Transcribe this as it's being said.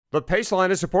The Paceline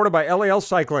is supported by LAL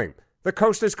Cycling. The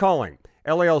coast is calling.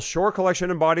 LAL's Shore Collection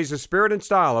embodies the spirit and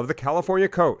style of the California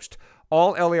coast.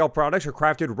 All LAL products are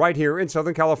crafted right here in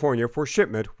Southern California for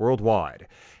shipment worldwide.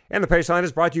 And the Paceline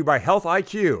is brought to you by Health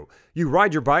IQ. You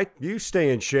ride your bike, you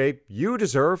stay in shape, you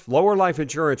deserve lower life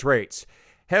insurance rates.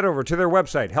 Head over to their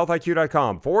website,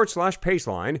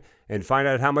 healthiq.com/Paceline, and find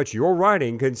out how much your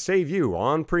riding can save you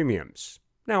on premiums.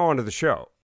 Now on to the show.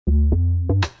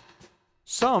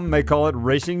 Some may call it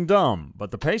racing dumb,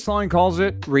 but the Paceline calls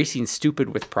it racing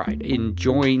stupid with pride,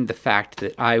 enjoying the fact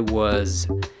that I was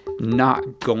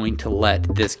not going to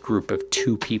let this group of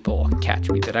two people catch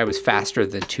me, that I was faster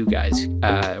than two guys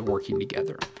working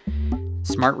together.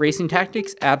 Smart racing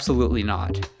tactics? Absolutely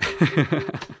not.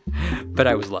 But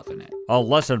I was loving it. A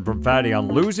lesson from Fatty on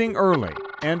losing early,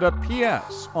 and a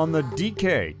PS on the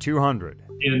DK 200.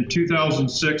 In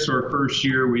 2006, our first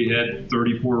year, we had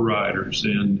 34 riders,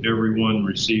 and everyone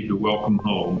received a welcome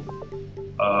home.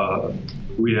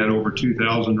 We had over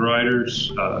 2,000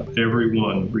 riders.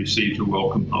 Everyone received a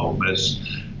welcome home. As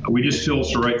we just feel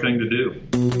it's the right thing to do.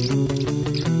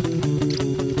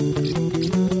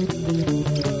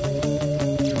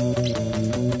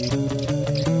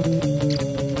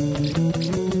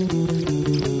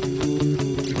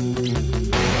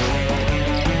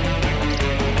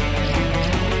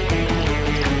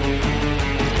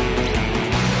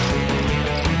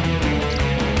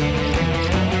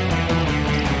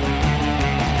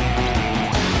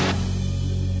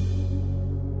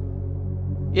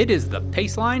 It is the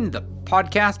Paceline, the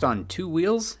podcast on two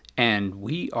wheels, and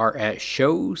we are at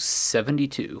show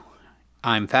 72.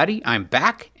 I'm Fatty, I'm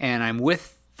back, and I'm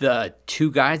with the two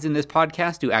guys in this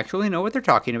podcast who actually know what they're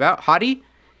talking about, Hottie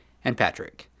and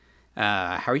Patrick.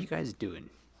 How are you guys doing?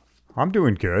 I'm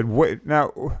doing good. Wait,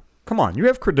 now, come on, you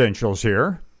have credentials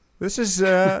here. This is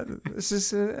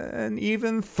an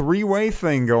even three-way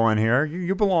thing going here.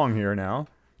 You belong here now.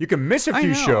 You can miss a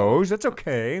few shows, that's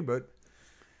okay, but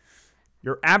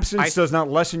your absence does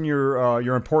not lessen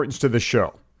your importance to the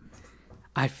show.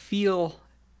 I feel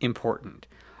important.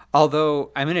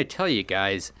 Although, I'm going to tell you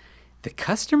guys, the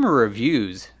customer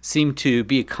reviews seem to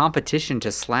be a competition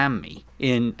to slam me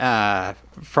from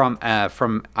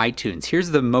iTunes. Here's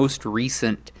the most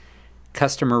recent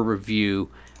customer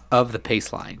review of the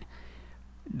Paceline.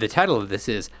 The title of this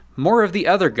is More of the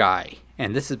Other Guy,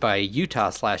 and this is by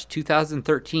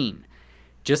Utah/2013.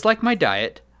 Just like my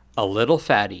diet, a little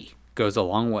fatty goes a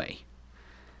long way.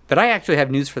 But I actually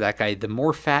have news for that guy. The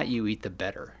more fat you eat, the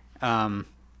better. So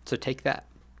take that.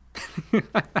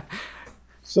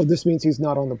 So this means he's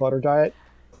not on the butter diet?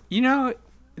 You know,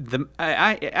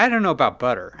 I don't know about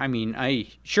butter. I mean, I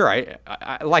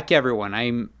like everyone,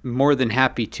 I'm more than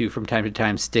happy to, from time to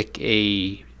time, stick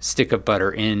a stick of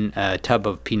butter in a tub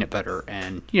of peanut butter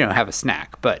and, have a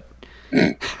snack. But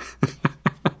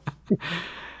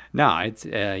no, it's,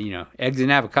 eggs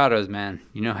and avocados, man.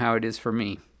 You know how it is for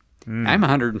me. I'm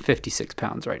 156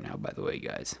 pounds right now, by the way,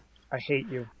 guys. I hate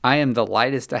you. I am the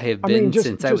lightest I have been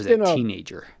since I was a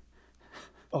teenager.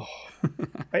 Oh,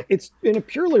 it's in a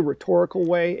purely rhetorical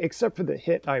way, except for the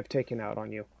hit I've taken out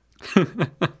on you.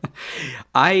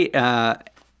 I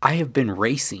have been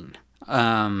racing.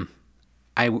 I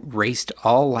raced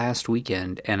all last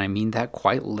weekend, and I mean that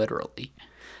quite literally.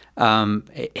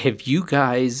 Have you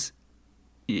guys...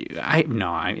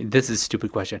 this is a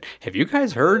stupid question. Have you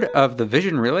guys heard of the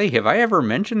Vision Relay? Have I ever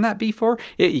mentioned that before?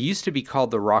 It used to be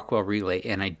called the Rockwell Relay,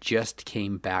 and I just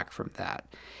came back from that.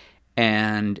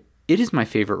 And it is my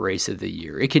favorite race of the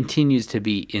year. It continues to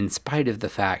be, in spite of the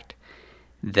fact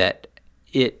that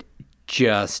it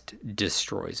just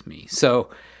destroys me. So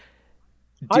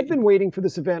I've been waiting for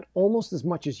this event almost as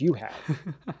much as you have.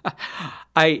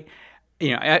 I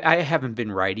haven't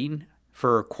been riding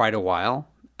for quite a while.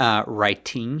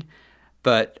 Writing,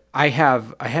 but I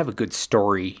have a good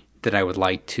story that I would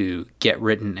like to get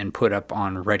written and put up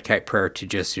on Red Kite Prayer to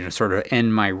just sort of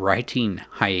end my writing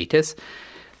hiatus.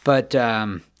 But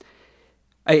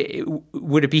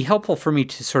would it be helpful for me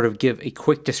to sort of give a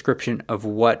quick description of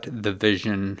what the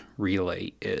Vision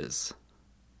Relay is,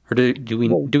 or do we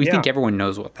think everyone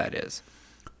knows what that is?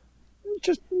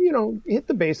 Just hit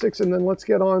the basics, and then let's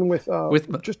get on with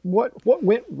just what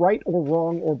went right or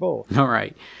wrong or both. All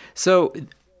right. So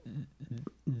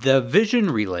the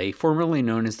Vision Relay, formerly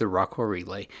known as the Rockwell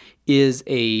Relay, is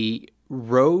a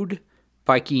road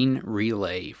biking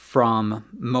relay from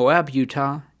Moab,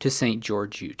 Utah to St.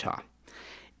 George, Utah.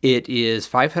 It is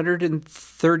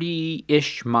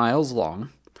 530-ish miles long.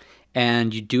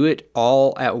 And you do it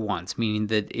all at once, meaning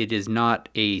that it is not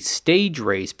a stage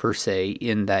race per se,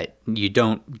 in that you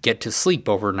don't get to sleep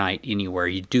overnight anywhere.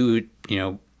 You do it,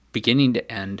 beginning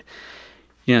to end.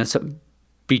 So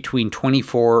between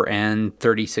 24 and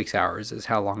 36 hours is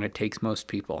how long it takes most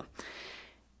people.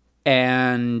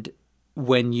 And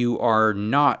when you are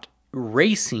not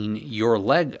racing your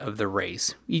leg of the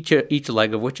race, each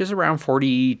leg of which is around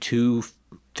 40 to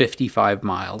 55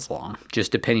 miles long,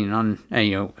 just depending on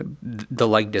the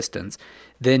leg distance,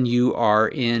 then you are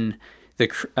in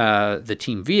the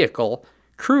team vehicle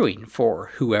crewing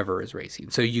for whoever is racing.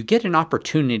 So you get an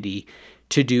opportunity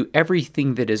to do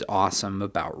everything that is awesome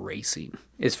about racing.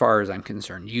 As far as I'm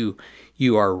concerned, you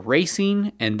are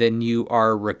racing, and then you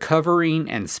are recovering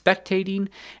and spectating,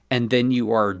 and then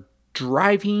you are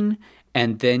driving,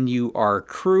 and then you are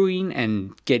crewing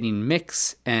and getting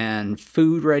mix and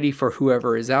food ready for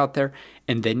whoever is out there,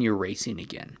 and then you're racing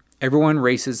again. Everyone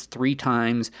races 3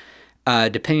 times,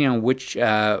 depending on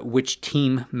which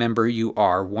team member you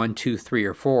are, 1, 2, 3,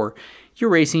 or 4. You're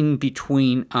racing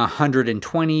between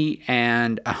 120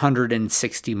 and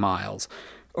 160 miles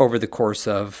over the course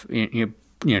of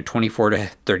 24 to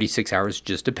 36 hours,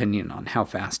 just depending on how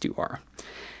fast you are.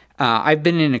 I've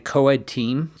been in a co-ed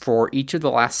team for each of the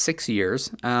last 6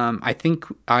 years. I think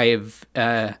my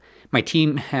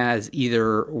team has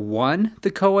either won the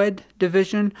co-ed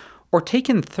division or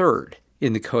taken 3rd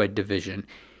in the co-ed division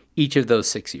each of those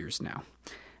 6 years now.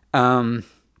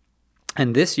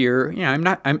 And this year,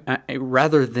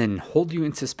 rather than hold you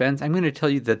in suspense, I'm going to tell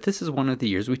you that this is one of the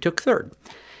years we took 3rd.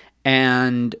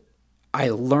 And I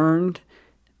learned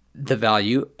the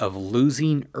value of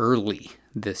losing early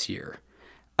this year.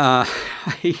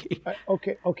 Okay.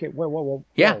 Whoa.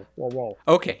 Yeah. Whoa.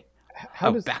 Okay.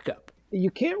 Back up. You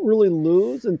can't really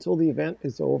lose until the event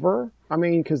is over. I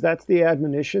mean, because that's the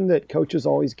admonition that coaches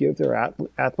always give their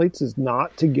athletes, is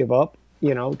not to give up.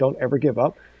 Don't ever give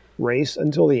up. Race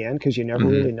until the end, because you never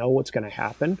really know what's going to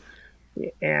happen.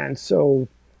 And so,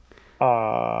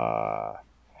 how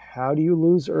do you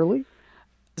lose early?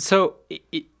 So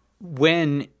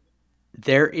when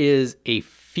there is a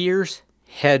fierce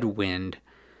headwind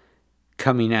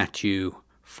coming at you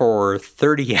for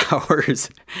 30 hours,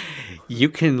 you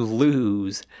can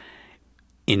lose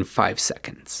in 5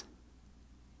 seconds.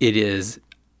 It is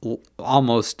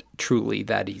almost truly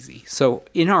that easy. So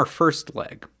in our first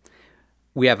leg,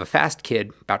 we have a fast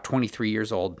kid, about 23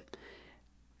 years old,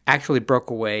 actually broke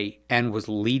away and was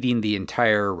leading the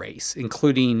entire race,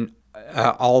 including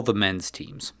all the men's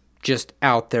teams, just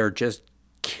out there, just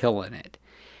killing it.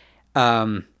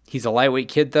 He's a lightweight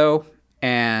kid, though,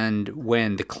 and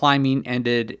when the climbing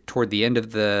ended toward the end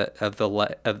of the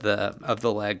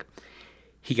leg,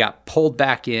 he got pulled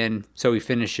back in, so he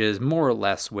finishes more or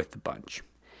less with the bunch.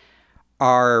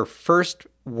 Our first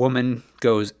woman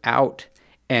goes out,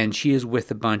 and she is with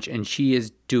the bunch, and she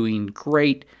is doing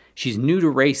great. She's new to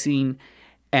racing,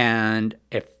 and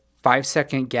a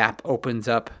 5-second gap opens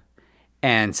up,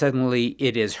 and suddenly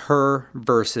it is her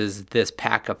versus this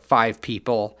pack of 5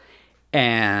 people,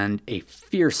 and a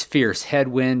fierce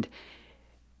headwind,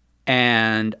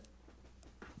 and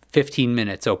 15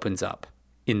 minutes opens up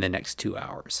in the next 2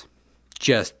 hours.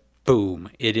 Just boom.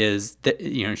 It is,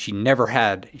 she never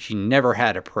had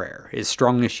a prayer, as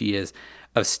strong as she is,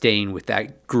 of staying with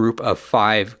that group of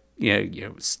 5, 2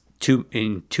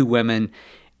 women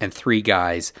and 3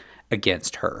 guys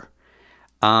against her.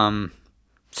 So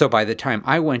by the time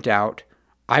I went out,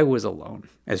 I was alone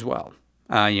as well.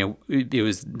 It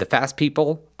was the fast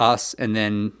people, us, and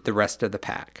then the rest of the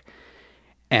pack.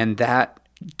 And that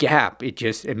gap,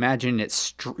 imagine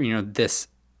this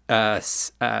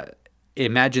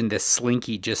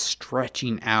slinky just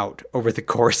stretching out over the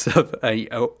course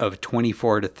of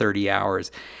 24 to 30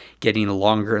 hours, getting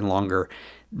longer and longer.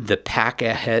 The pack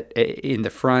ahead in the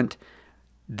front,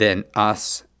 then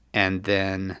us, and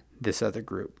then this other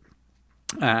group.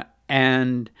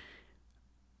 And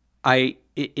I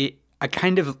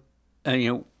kind of,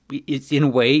 it's in a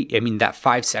way, that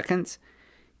 5 seconds,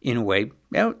 in a way,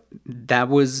 that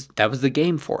was the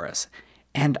game for us.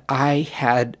 And I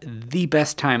had the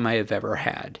best time I have ever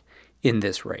had in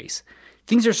this race.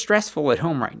 Things are stressful at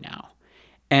home right now.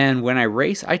 And when I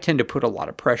race, I tend to put a lot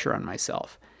of pressure on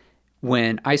myself.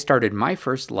 When I started my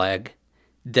first leg,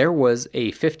 there was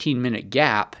a 15-minute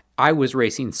gap. I was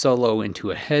racing solo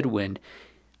into a headwind.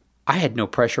 I had no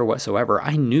pressure whatsoever.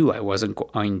 I knew I wasn't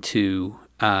going to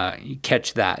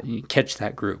catch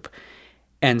that group.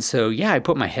 And so, I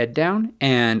put my head down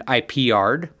and I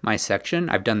PR'd my section.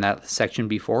 I've done that section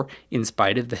before in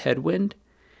spite of the headwind.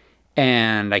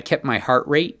 And I kept my heart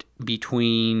rate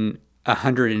between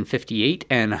 158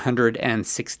 and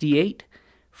 168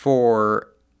 for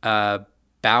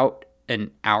about an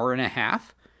hour and a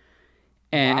half.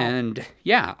 And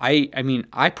wow.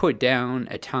 I put down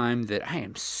a time that I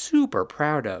am super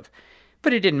proud of.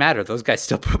 But it didn't matter. Those guys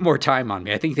still put more time on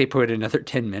me. I think they put another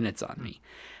 10 minutes on me.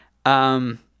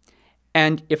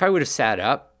 And if I would have sat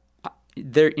up,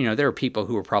 there were people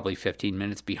who were probably 15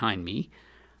 minutes behind me.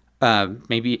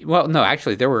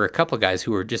 Actually, there were a couple of guys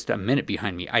who were just a minute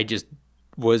behind me. I just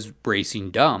was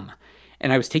racing dumb,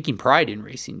 and I was taking pride in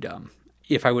racing dumb.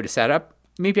 If I would have sat up,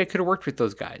 maybe I could have worked with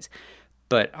those guys.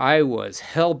 But I was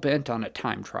hell-bent on a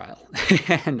time trial,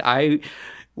 and I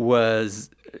was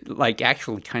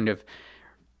actually kind of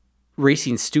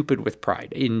racing stupid with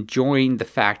pride, enjoying the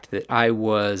fact that I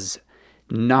was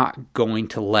not going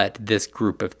to let this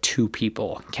group of 2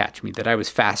 people catch me, that I was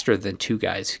faster than 2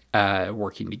 guys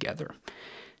working together.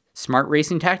 Smart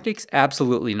racing tactics?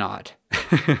 Absolutely not.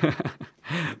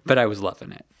 But I was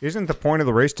loving it. Isn't the point of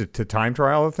the race to time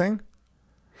trial a thing?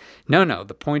 No.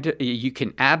 The point, you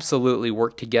can absolutely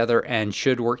work together and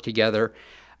should work together.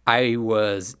 I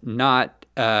was not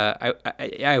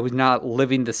I was not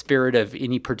living the spirit of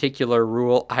any particular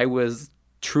rule. I was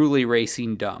truly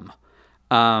racing dumb.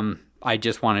 I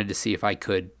just wanted to see if I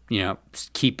could,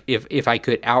 if I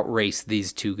could outrace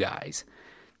these 2 guys.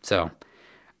 So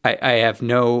I have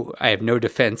no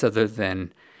defense other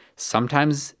than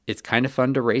sometimes it's kind of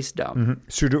fun to race dumb. Mm-hmm.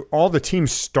 So do all the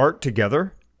teams start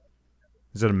together?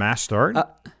 Is it a mass start?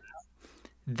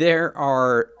 There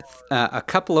are a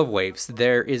couple of waves.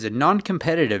 There is a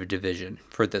non-competitive division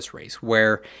for this race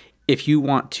where if you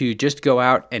want to just go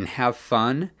out and have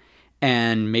fun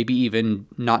and maybe even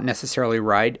not necessarily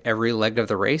ride every leg of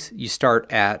the race, you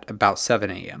start at about 7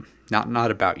 a.m.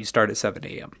 You start at 7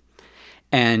 a.m.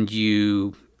 And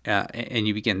you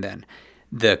begin then.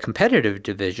 The competitive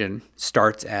division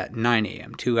starts at 9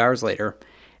 a.m., 2 hours later.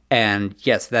 And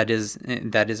yes, that is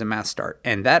a mass start.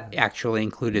 And that actually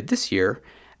included this year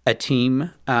a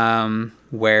team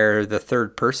where the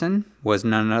third person was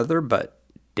none other but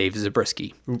Dave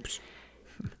Zabriskie. Oops.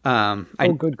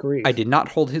 Good grief. I did not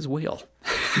hold his wheel.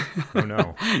 Oh,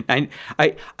 no.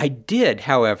 I did,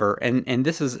 however, and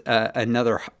this is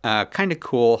another kind of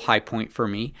cool high point for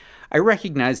me. I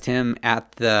recognized him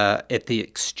at the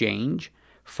exchange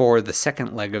for the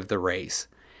second leg of the race.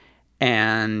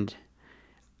 And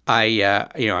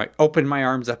I opened my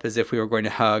arms up as if we were going to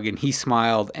hug, and he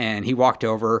smiled, and he walked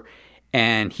over,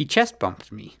 and he chest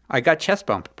bumped me. I got chest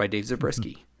bumped by Dave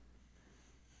Zabriskie.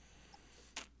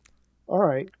 All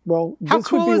right. Well, How this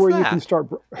cool would be is where that? you can start.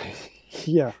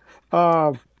 Yeah.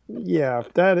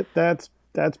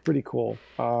 That's pretty cool.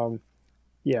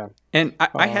 Yeah. And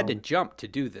I had to jump to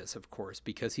do this, of course,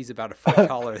 because he's about a foot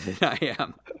taller than I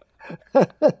am.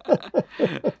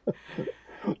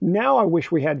 Now I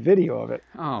wish we had video of it.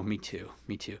 Oh, me too.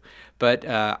 But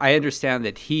I understand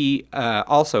that he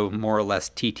also more or less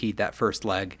TT'd that first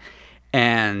leg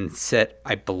and set,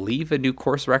 I believe, a new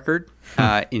course record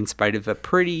in spite of a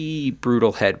pretty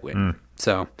brutal headwind.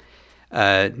 So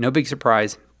no big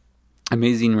surprise.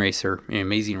 Amazing racer,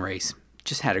 amazing race.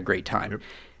 Just had a great time.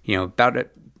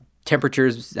 Yep.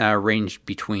 Temperatures ranged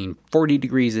between 40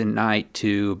 degrees at night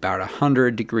to about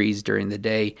 100 degrees during the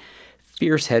day.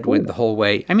 Fierce headwind the whole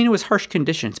way. I mean, it was harsh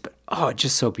conditions, but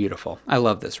just so beautiful. I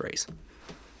love this race.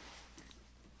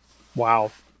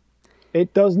 Wow.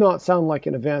 It does not sound like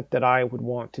an event that I would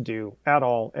want to do at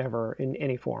all, ever, in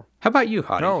any form. How about you,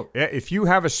 Hottie? No, if you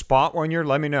have a spot one year,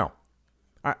 let me know.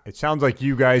 It sounds like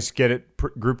you guys get it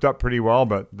grouped up pretty well,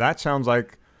 but that sounds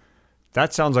like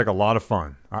a lot of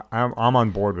fun. I'm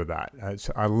on board with that.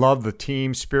 I love the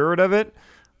team spirit of it.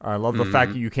 I love the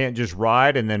fact that you can't just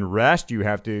ride and then rest. You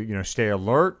have to, stay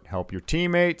alert, help your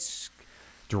teammates,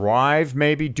 drive,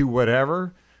 maybe do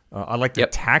whatever. I like the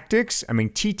tactics. I mean,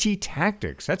 TT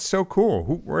tactics. That's so cool.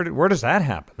 Where does that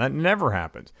happen? That never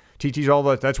happens. TT's all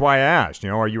that. That's why I asked.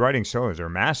 Are you riding solo? Is there a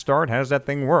mass start? How does that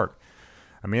thing work?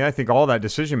 I mean, I think all that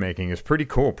decision making is pretty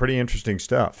cool, pretty interesting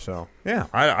stuff. So yeah,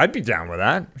 I'd be down with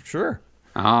that. Sure.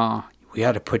 We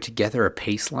had to put together a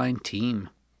Paceline team.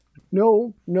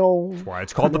 No. That's why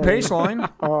it's called the Paceline.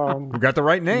 We got the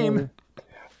right name.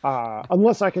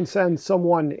 Unless I can send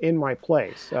someone in my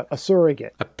place, a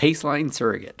surrogate. A Paceline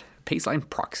surrogate. A Paceline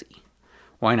proxy.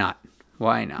 Why not?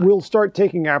 We'll start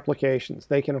taking applications.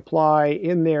 They can apply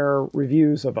in their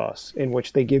reviews of us, in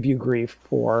which they give you grief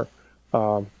for,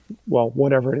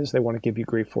 whatever it is they want to give you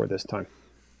grief for this time.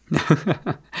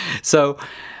 So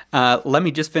let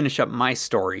me just finish up my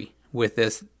story with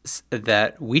this,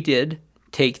 that we did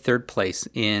take third place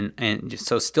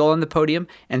so still on the podium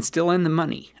and still in the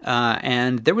money.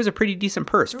 And there was a pretty decent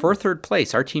purse. For third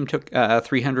place, our team took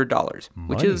 $300,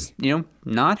 which is,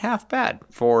 not half bad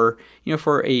for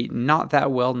a not that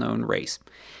well-known race.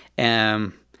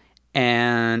 And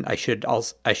I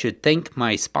should thank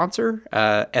my sponsor,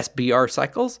 SBR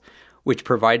Cycles, which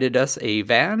provided us a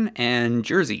van and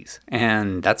jerseys,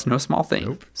 and that's no small thing.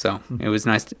 Nope. So it was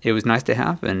nice. It was nice to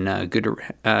have, and good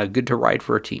to ride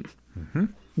for a team. Mm-hmm.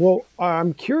 Well,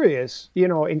 I'm curious,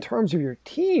 in terms of your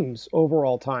team's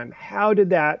overall time, how did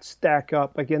that stack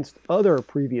up against other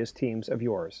previous teams of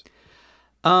yours?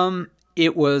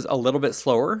 It was a little bit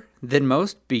slower than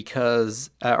most because,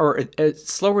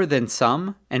 slower than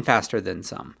some and faster than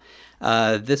some.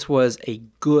 This was a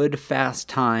good, fast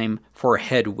time for a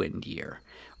headwind year.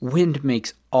 Wind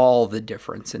makes all the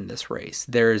difference in this race.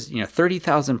 There's,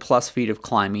 30,000 plus feet of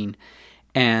climbing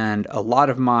and a lot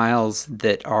of miles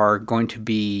that are going to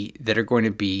be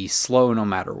slow no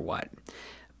matter what.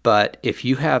 But if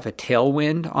you have a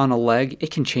tailwind on a leg, it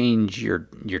can change your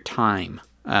time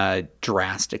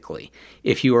drastically.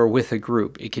 If you are with a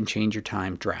group, it can change your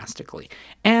time drastically.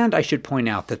 And I should point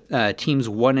out that teams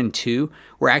 1 and 2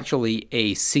 were actually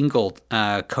a single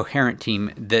coherent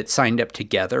team that signed up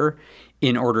together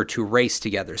in order to race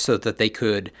together so that they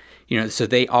could, so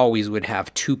they always would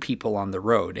have 2 people on the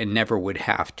road and never would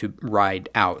have to ride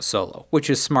out solo, which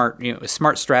is smart, a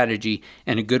smart strategy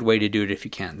and a good way to do it if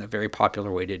you can, a very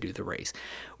popular way to do the race.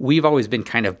 We've always been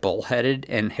kind of bullheaded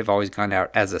and have always gone out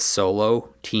as a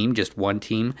solo team, just one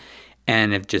team,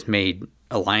 and have just made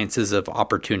alliances of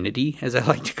opportunity, as I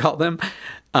like to call them.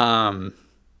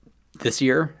 This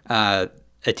year,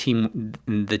 the team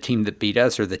that beat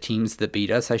us, or the teams that beat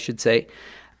us, I should say,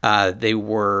 they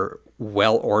were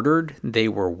well ordered, they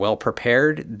were well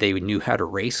prepared, they knew how to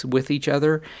race with each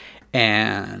other,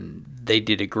 and they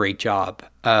did a great job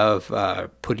of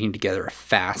putting together a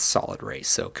fast, solid race.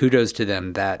 So kudos to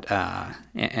them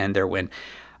and their win.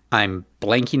 I'm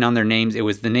blanking on their names. It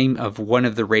was the name of one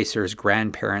of the racers'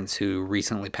 grandparents who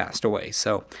recently passed away.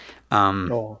 So,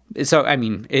 I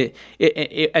mean,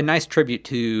 a nice tribute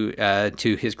to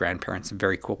his grandparents. A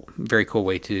very cool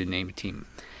way to name a team.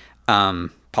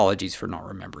 Apologies for not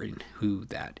remembering who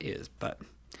that is, but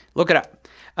look it up.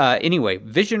 Anyway,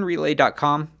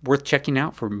 visionrelay.com, worth checking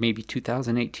out for maybe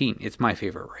 2018. It's my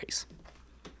favorite race.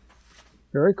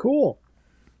 Very cool.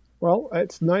 Well,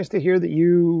 it's nice to hear that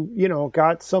you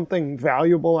got something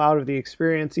valuable out of the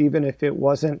experience, even if it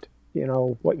wasn't,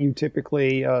 what you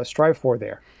typically strive for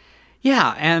there.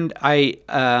 Yeah, and I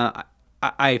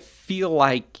feel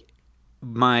like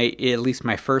at least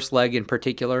my first leg in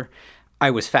particular, I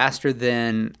was faster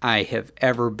than I have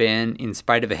ever been, in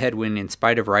spite of a headwind, in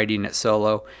spite of riding it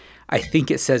solo. I think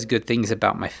it says good things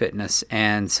about my fitness,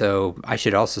 and so I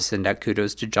should also send out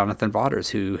kudos to Jonathan Vaughters,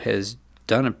 who has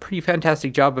done a pretty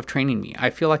fantastic job of training me. I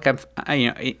feel like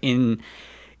in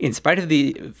spite of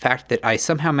the fact that I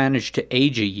somehow managed to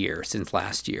age a year since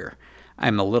last year,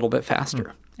 I'm a little bit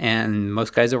faster, and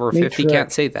most guys over 50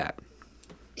 can't say that.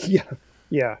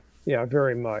 Yeah,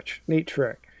 very much. Neat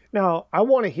trick. Now, I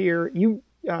want to hear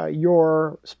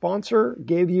your sponsor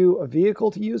gave you a vehicle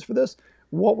to use for this.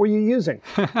 What were you using?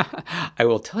 I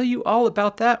will tell you all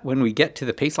about that when we get to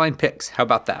the Paceline picks. How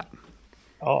about that?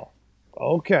 Oh,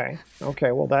 okay.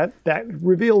 Well, that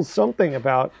reveals something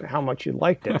about how much you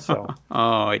liked it. So.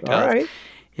 Oh, it does. All right.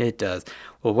 It does.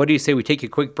 Well, what do you say we take a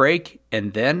quick break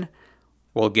and then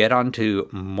we'll get on to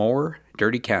more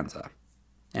Dirty Kansas.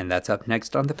 And that's up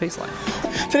next on the Paceline.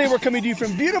 Today we're coming to you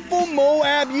from beautiful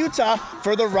Moab, Utah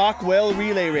for the Rockwell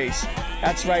Relay Race.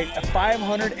 That's right, a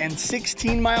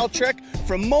 516-mile trek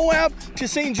from Moab to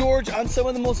St. George on some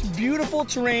of the most beautiful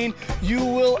terrain you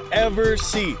will ever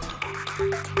see.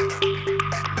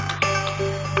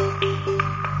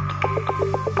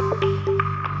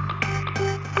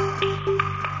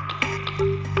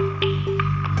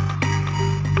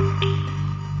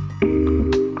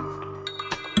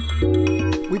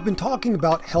 We've been talking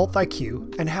about Health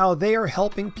IQ and how they are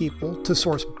helping people to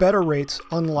source better rates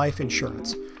on life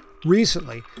insurance.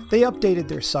 Recently, they updated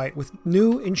their site with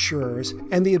new insurers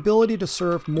and the ability to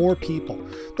serve more people.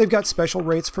 They've got special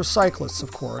rates for cyclists,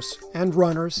 of course, and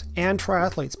runners and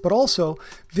triathletes, but also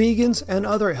vegans and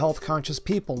other health-conscious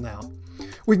people now.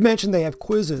 We've mentioned they have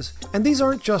quizzes, and these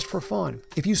aren't just for fun.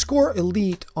 If you score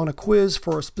elite on a quiz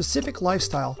for a specific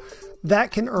lifestyle,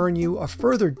 that can earn you a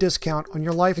further discount on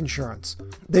your life insurance.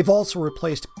 They've also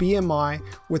replaced BMI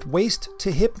with waist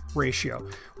to hip ratio,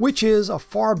 which is a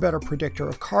far better predictor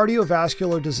of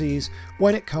cardiovascular disease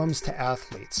when it comes to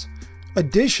athletes.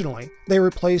 Additionally, they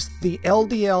replaced the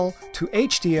LDL to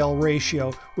HDL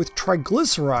ratio with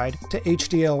triglyceride to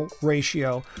HDL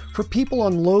ratio for people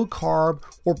on low carb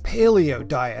or paleo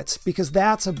diets, because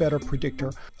that's a better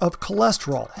predictor of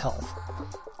cholesterol health.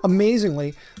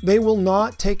 Amazingly, they will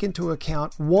not take into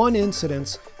account one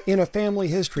incidence in a family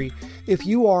history if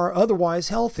you are otherwise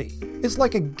healthy. It's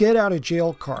like a get out of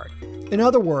jail card. In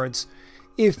other words,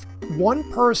 If one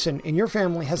person in your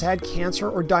family has had cancer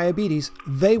or diabetes,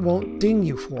 they won't ding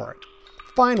you for it.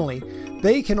 Finally,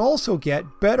 they can also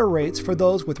get better rates for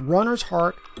those with runner's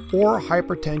heart or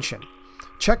hypertension.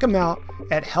 Check them out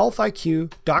at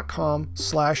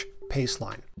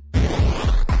healthiq.com/Paceline.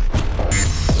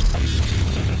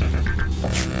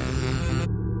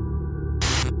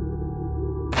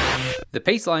 The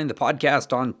Paceline, the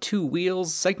podcast on two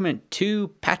wheels, segment 2.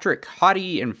 Patrick,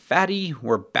 Hottie, and Fatty,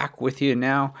 we're back with you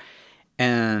now.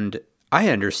 And I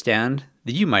understand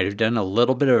that you might have done a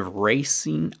little bit of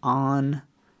racing on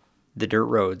the dirt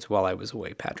roads while I was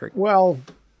away, Patrick. Well,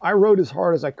 I rode as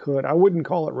hard as I could. I wouldn't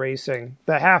call it racing.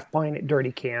 The half pint at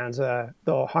Dirty Cans, the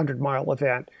 100-mile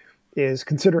event, is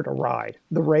considered a ride.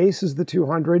 The race is the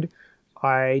 200.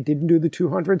 I didn't do the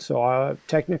 200, so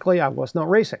technically I was not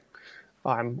racing.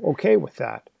 I'm okay with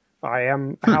that. I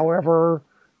am, however,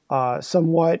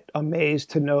 somewhat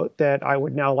amazed to note that I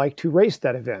would now like to race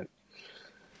that event.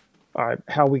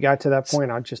 How we got to that point,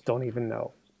 I just don't even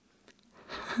know.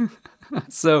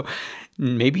 So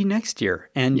maybe next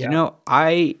year. And, Yeah. you know,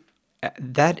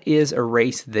 that is a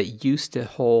race that used to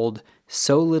hold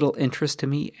so little interest to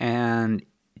me, and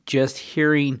just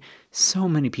hearing so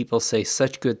many people say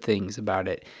such good things about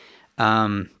it.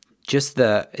 Just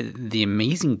the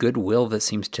amazing goodwill that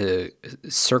seems to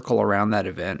circle around that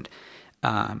event,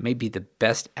 maybe the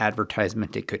best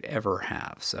advertisement it could ever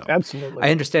have. So Absolutely.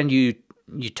 I understand you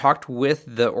talked with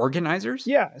the organizers?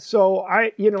 Yeah. So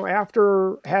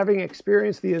after having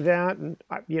experienced the event and,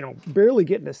 barely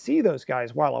getting to see those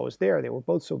guys while I was there, they were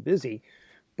both so busy.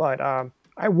 But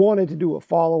I wanted to do a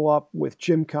follow-up with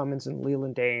Jim Cummins and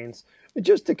Leland Danes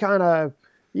just to kind of,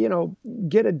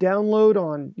 get a download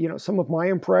on, some of my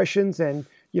impressions and,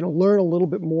 learn a little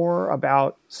bit more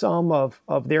about some of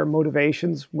their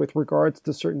motivations with regards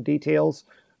to certain details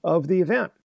of the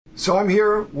event. So I'm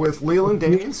here with Leland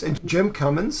Danes and Jim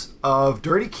Cummins of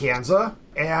Dirty Kansas,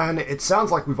 and it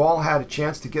sounds like we've all had a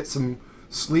chance to get some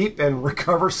sleep and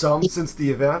recover some since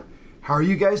the event. How are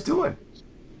you guys doing?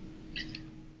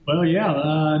 Well,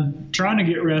 yeah, trying to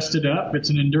get rested up. It's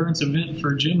an endurance event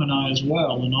for Jim and I as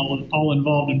well, and all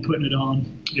involved in putting it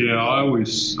on. Yeah, I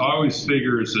always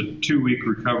figure it's a 2-week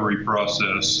recovery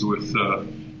process with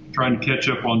trying to catch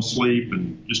up on sleep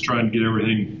and just trying to get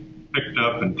everything picked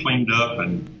up and cleaned up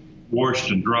and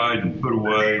washed and dried and put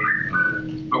away.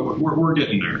 But we're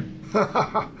getting there.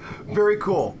 Very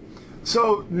cool.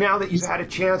 So now that you've had a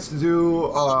chance to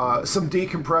do some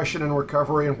decompression and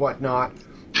recovery and whatnot,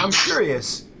 I'm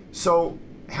curious. So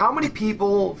how many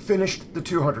people finished the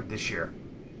 200 this year?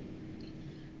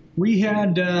 We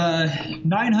had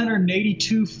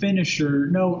 982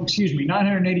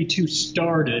 982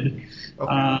 started,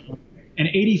 Okay. and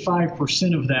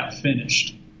 85% of that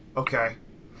finished. Okay.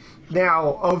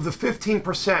 Now, of the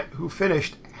 15% who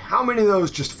finished, how many of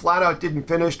those just flat out didn't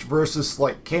finish versus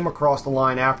came across the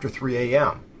line after 3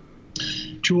 a.m.?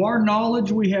 To our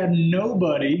knowledge, we had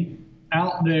nobody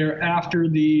out there after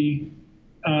the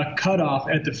cutoff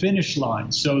at the finish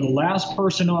line. So the last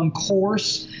person on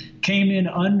course came in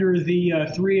under the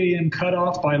 3 a.m.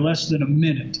 cutoff by less than a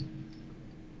minute.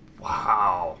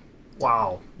 Wow.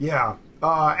 Yeah.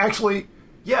 Actually,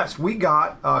 yes, we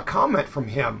got a comment from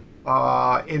him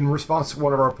in response to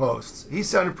one of our posts. He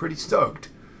sounded pretty stoked.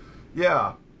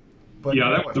 Yeah. But yeah,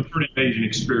 that was a pretty amazing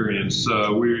experience.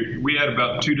 We had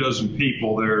about 24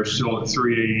 people there still at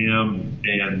 3 a.m.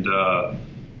 and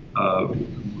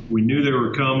we knew they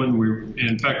were coming.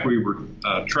 In fact, we were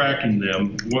tracking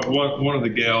them. One of the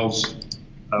gals,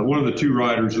 one of the two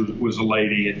riders was a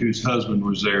lady whose husband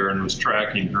was there and was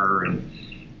tracking her, and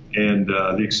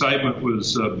the excitement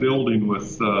was building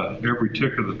with every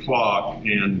tick of the clock.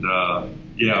 And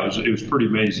it was pretty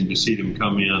amazing to see them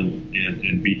come in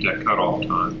and beat that cutoff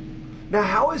time. Now,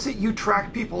 how is it you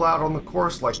track people out on the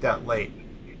course like that late?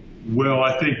 Well,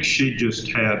 I think she just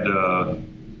had.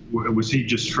 Was he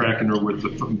just tracking her with the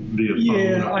phone?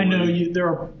 Yeah, I know. There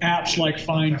are apps like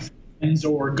Find Friends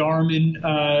or Garmin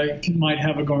might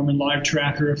have a Garmin Live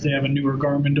Tracker if they have a newer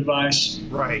Garmin device.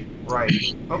 Right.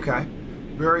 Okay,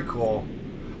 very cool.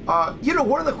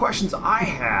 One of the questions I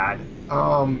had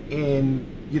in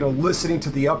listening to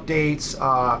the updates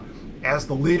as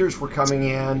the leaders were coming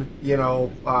in,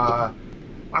 I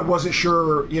wasn't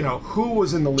sure who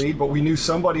was in the lead, but we knew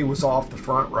somebody was off the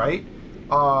front, right?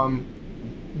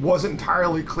 Wasn't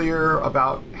entirely clear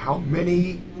about how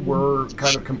many were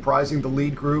kind of comprising the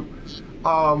lead group.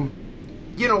 I'm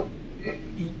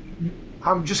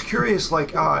just curious,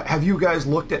 have you guys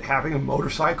looked at having a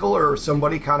motorcycle or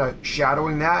somebody kind of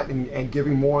shadowing that and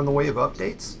giving more in the way of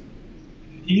updates?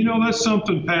 That's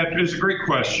something, Patrick, it's a great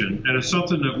question. And it's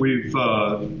something that we've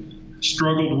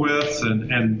struggled with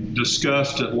and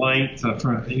discussed at length,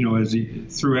 throughout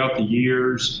the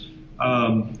years.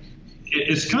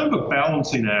 It's kind of a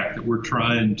balancing act that we're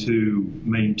trying to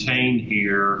maintain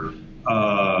here.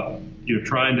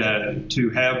 Trying to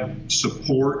have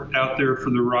support out there for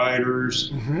the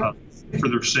riders, for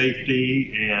their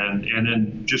safety, and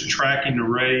then just tracking the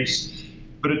race.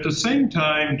 But at the same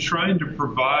time, trying to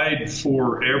provide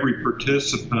for every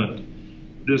participant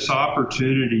this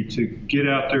opportunity to get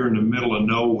out there in the middle of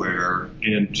nowhere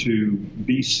and to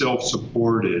be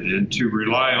self-supported and to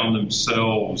rely on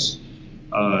themselves,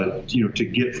 to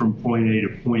get from point A to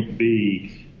point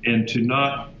B, and to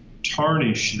not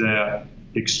tarnish that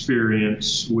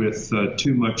experience with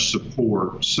too much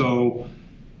support. So,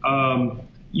 I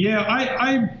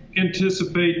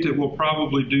anticipate that we'll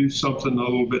probably do something a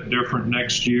little bit different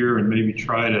next year and maybe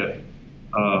try to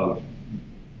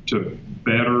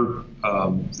better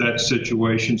that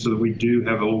situation so that we do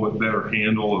have a little bit better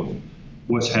handle of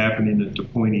what's happening at the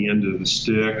pointy end of the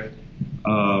stick.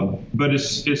 But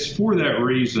it's for that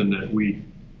reason that we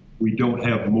don't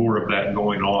have more of that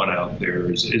going on out there.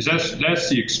 That's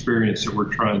the experience that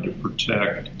we're trying to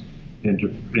protect and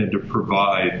to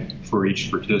provide for each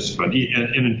participant,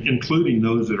 and including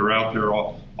those that are out there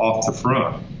off the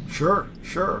front. Sure.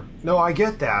 No, I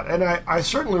get that, and I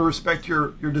certainly respect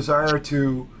your desire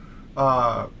to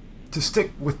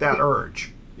stick with that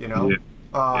urge. It was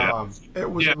a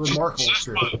remarkable experience.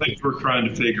 One of the things we're trying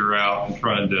to figure out and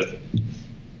trying to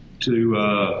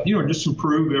just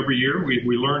improve every year.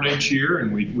 We learn each year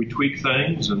and we tweak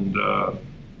things, and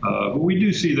but we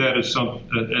do see that as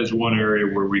one area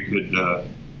where we could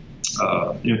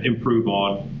improve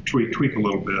on, tweak a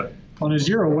little bit. Well, as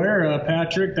you're aware,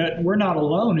 Patrick, that we're not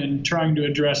alone in trying to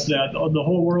address that. The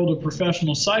whole world of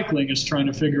professional cycling is trying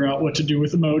to figure out what to do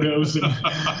with the motos and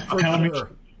how many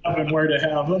and where to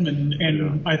have them.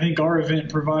 And I think our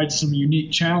event provides some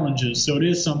unique challenges. So it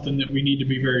is something that we need to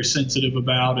be very sensitive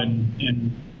about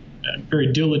and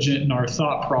very diligent in our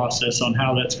thought process on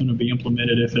how that's going to be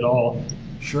implemented, if at all.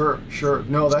 Sure.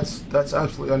 No, that's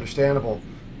absolutely understandable.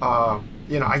 I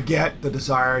get the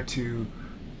desire to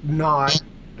not,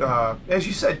 as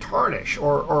you said, tarnish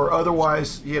or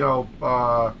otherwise, in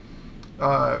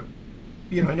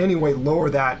any way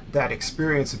lower that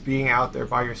experience of being out there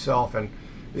by yourself. And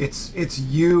it's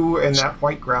you and that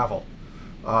white gravel,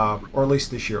 or at least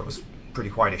this year it was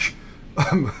pretty whitish.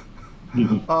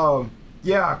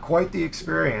 Quite the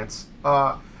experience.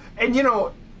 I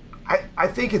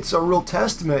think it's a real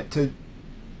testament to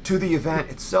the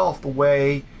event itself, the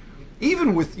way,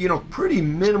 even with pretty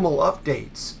minimal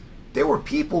updates, there were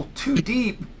people too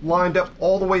deep lined up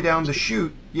all the way down the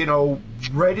chute,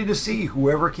 ready to see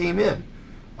whoever came in.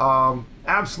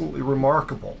 Absolutely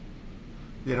remarkable.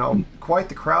 Quite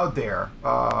the crowd there.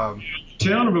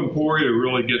 Town of Emporia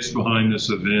really gets behind this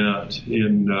event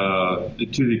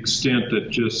to the extent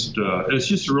that it's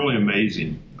just really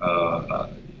amazing.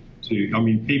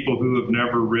 People who have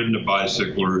never ridden a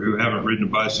bicycle or who haven't ridden a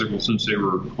bicycle since they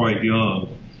were quite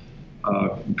young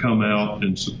come out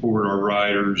and support our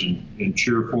riders and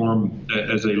cheer for them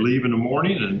as they leave in the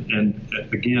morning and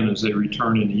again as they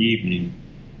return in the evening.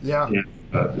 Yeah. And,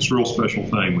 it's a real special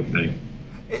thing, we think.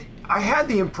 I had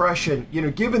the impression,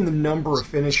 given the number of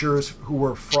finishers who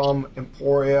were from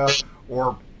Emporia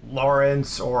or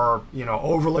Lawrence or,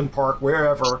 Overland Park,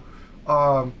 wherever,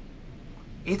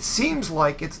 it seems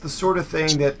like it's the sort of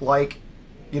thing that,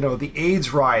 the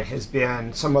AIDS ride has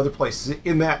been some other places,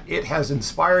 in that it has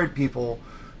inspired people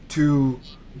to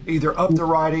either up their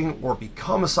riding or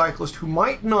become a cyclist who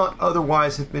might not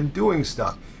otherwise have been doing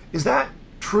stuff. Is that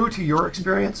true to your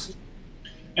experience?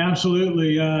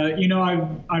 Absolutely.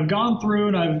 I've gone through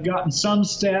and I've gotten some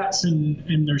stats,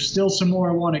 and there's still some more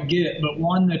I want to get. But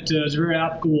one that is very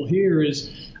applicable here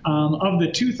is of the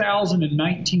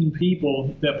 2,019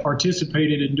 people that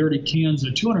participated in Dirty Kansas,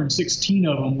 216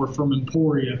 of them were from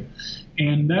Emporia.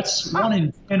 And that's 1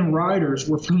 in 10 riders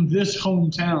were from this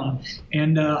hometown.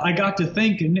 And I got to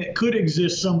thinking it could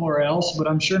exist somewhere else, but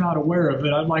I'm sure not aware of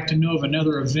it. I'd like to know of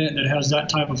another event that has that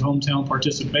type of hometown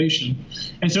participation.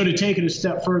 And so to take it a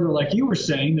step further, like you were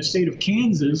saying, the state of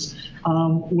Kansas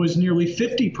was nearly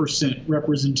 50%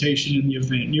 representation in the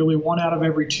event. Nearly 1 out of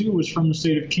every 2 was from the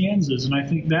state of Kansas. And I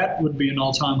think that would be an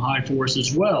all-time high for us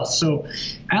as well. So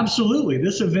absolutely,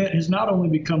 this event has not only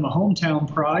become a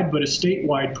hometown pride, but a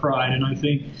statewide pride. And I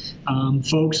think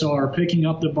folks are picking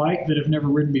up the bike that have never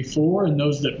ridden before, and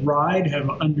those that ride have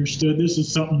understood this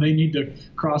is something they need to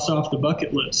cross off the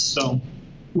bucket list. So,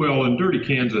 well, and Dirty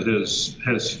Kansas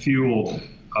has fueled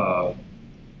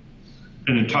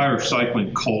an entire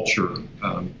cycling culture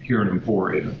here in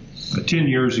Emporia. 10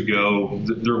 years ago,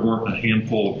 there weren't a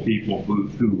handful of people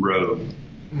who rode.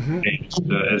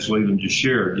 And as Leland just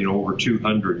shared, over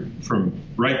 200 from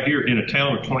right here in a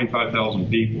town of 25,000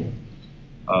 people.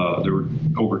 There were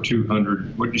over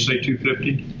 200. What did you say?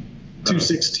 250?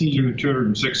 216.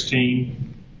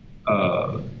 216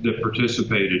 that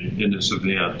participated in this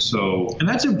event. So, and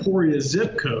that's Emporia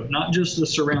zip code, not just the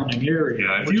surrounding area.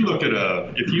 Yeah, if you look at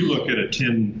a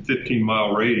 10, 15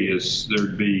 mile radius,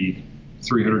 there'd be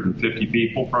 350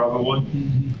 people probably.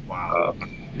 Wow.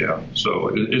 Yeah,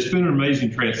 so it's been an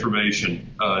amazing transformation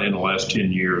in the last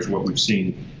 10 years, what we've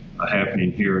seen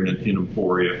happening here in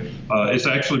Emporia. It's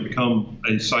actually become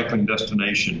a cycling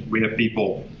destination. We have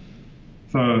people,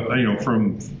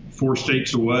 from 4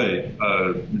 states away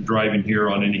driving here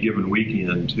on any given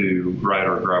weekend to ride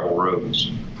our gravel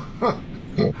roads.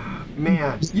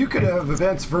 Man, you could have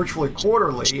events virtually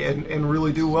quarterly and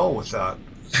really do well with that.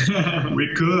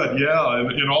 We could, yeah.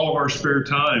 In all of our spare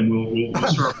time, we'll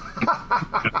start.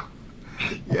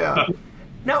 Yeah.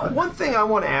 Now, one thing I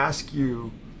want to ask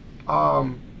you,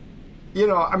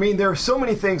 there are so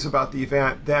many things about the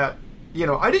event that,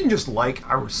 I didn't just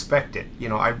I respected.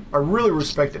 I really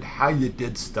respected how you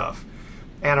did stuff,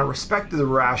 and I respected the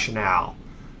rationale.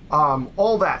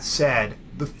 All that said,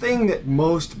 the thing that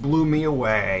most blew me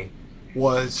away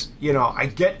was, I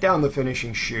get down the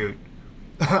finishing chute,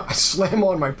 I slam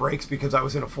on my brakes because I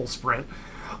was in a full sprint,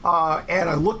 and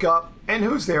I look up, and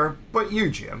who's there but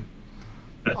you, Jim?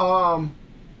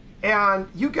 And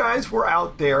you guys were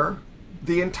out there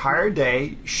the entire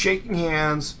day, shaking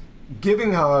hands,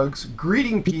 giving hugs,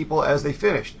 greeting people as they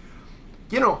finished.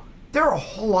 There are a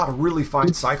whole lot of really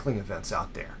fine cycling events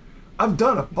out there. I've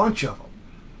done a bunch of them.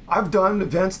 I've done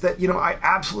events that, I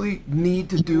absolutely need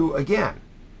to do again.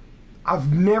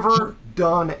 I've never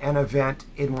done an event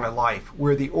in my life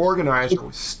where the organizer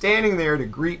was standing there to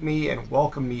greet me and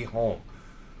welcome me home.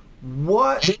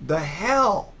 What the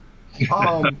hell?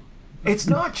 It's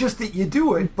not just that you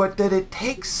do it, but that it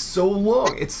takes so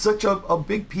long. It's such a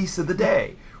big piece of the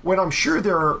day, when I'm sure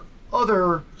there are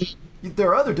other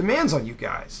demands on you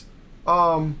guys.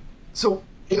 So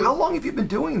how long have you been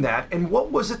doing that, and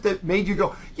what was it that made you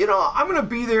go, I'm going to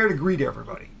be there to greet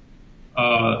everybody?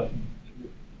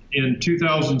 In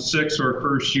 2006, our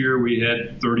first year, we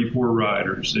had 34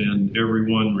 riders, and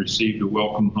everyone received a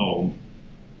welcome home.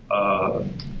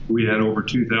 We had over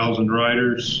 2,000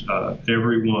 riders.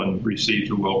 Everyone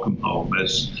received a welcome home.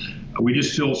 We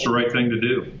just feel it's the right thing to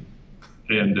do.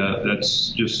 And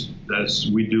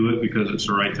we do it because it's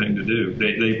the right thing to do.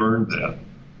 They've earned that.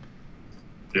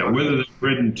 Yeah, whether they've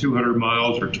ridden 200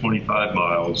 miles or 25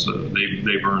 miles,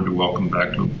 they've earned a welcome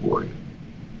back to Emporia.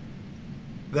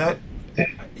 That,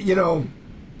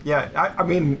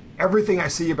 everything I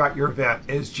see about your event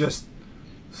is just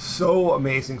so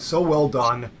amazing, so well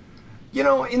done.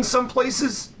 In some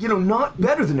places, not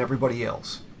better than everybody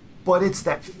else, but it's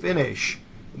that finish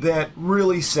that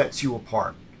really sets you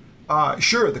apart.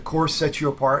 Sure, the course sets you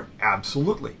apart,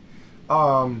 absolutely.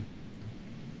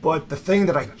 But the thing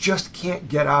that I just can't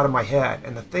get out of my head,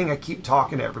 and the thing I keep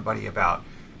talking to everybody about,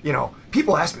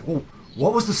 people ask me, well,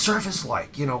 what was the surface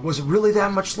like? Was it really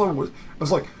that much slower? I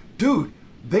was like, dude,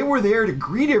 they were there to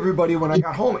greet everybody when I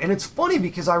got home. And it's funny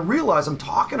because I realize I'm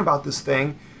talking about this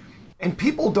thing and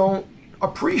people don't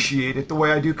appreciate it the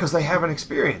way I do because they haven't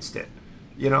experienced it.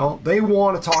 They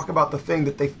want to talk about the thing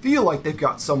that they feel like they've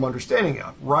got some understanding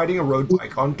of, riding a road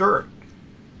bike on dirt.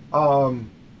 And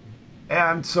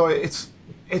so it's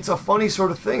a funny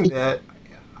sort of thing that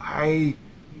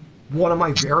one of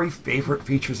my very favorite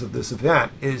features of this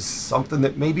event is something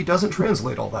that maybe doesn't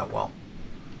translate all that well.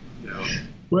 Yeah.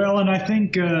 Well, and I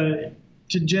think to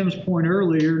Jim's point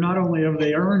earlier, not only have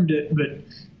they earned it, but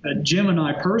Jim and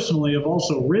I personally have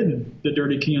also ridden the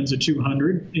Dirty Kansas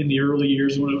 200 in the early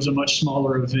years when it was a much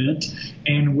smaller event.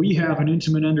 And we have an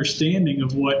intimate understanding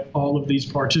of what all of these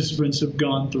participants have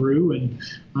gone through. And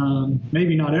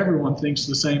maybe not everyone thinks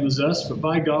the same as us, but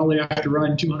by golly, after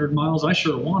riding 200 miles, I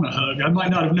sure want a hug. I might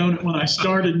not have known it when I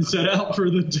started and set out for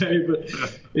the day, but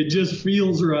it just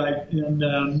feels right.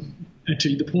 And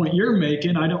to the point you're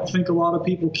making, I don't think a lot of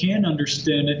people can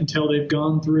understand it until they've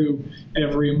gone through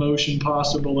every emotion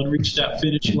possible and reached that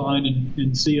finish line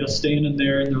and see us standing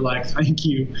there and they're like, thank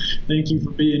you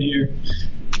for being here.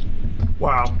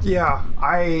 Wow. Yeah.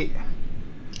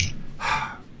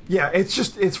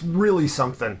 It's really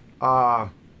something. I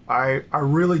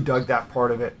really dug that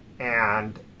part of it.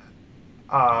 And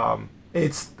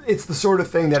it's the sort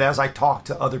of thing that as I talk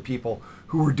to other people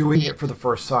who were doing it for the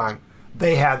first time,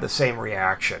 they had the same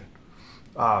reaction.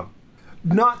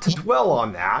 Not to dwell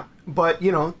on that, but,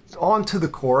 on to the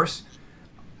course.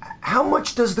 How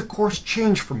much does the course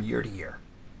change from year to year?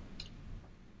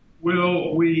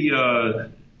 Well, we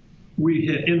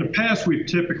in the past, we've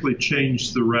typically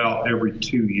changed the route every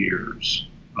 2 years.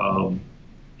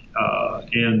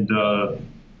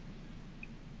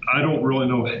 I don't really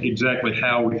know exactly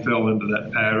how we fell into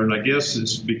that pattern. I guess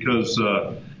it's because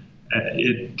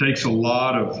it takes a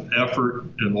lot of effort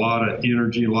and a lot of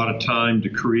energy, a lot of time to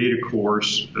create a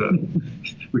course.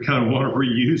 We kind of want to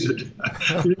reuse it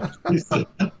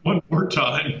one more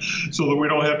time so that we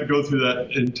don't have to go through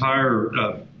that entire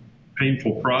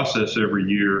painful process every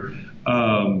year.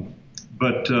 Of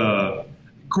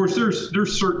course,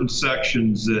 there's certain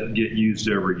sections that get used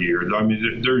every year. I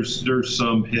mean, there's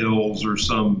some hills or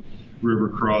some river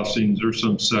crossings or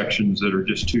some sections that are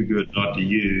just too good not to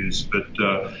use. But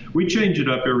we change it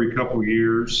up every couple of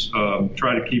years.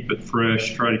 Try to keep it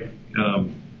fresh. Try to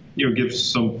give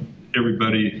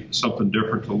everybody something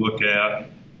different to look at.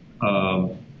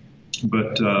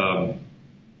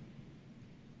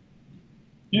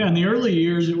 Yeah, in the early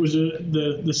years, it was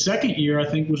the second year, I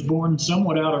think, was born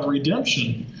somewhat out of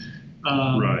redemption.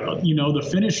 Right. The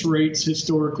finish rates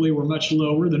historically were much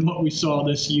lower than what we saw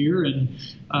this year. And,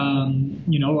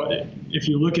 if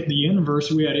you look at the inverse,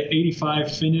 we had an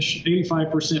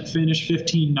 85% finish,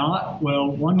 15 not.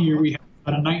 Well, one year we had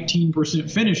a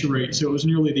 19% finish rate, so it was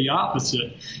nearly the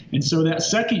opposite. And so that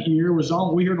second year we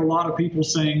heard a lot of people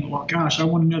saying, well, gosh, I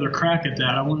want another crack at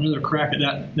that. I want another crack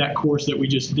at that course that we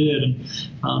just did.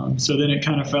 And so then it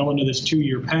kind of fell into this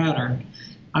 2-year pattern.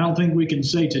 I don't think we can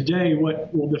say today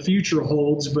what the future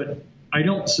holds, but I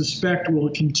don't suspect we'll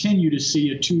continue to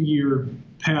see a 2-year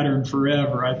pattern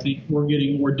forever. I think we're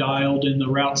getting more dialed in the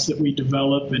routes that we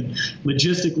develop, and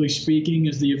logistically speaking,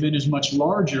 as the event is much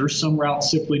larger, some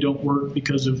routes simply don't work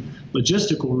because of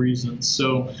logistical reasons.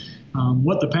 So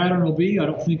what the pattern will be, I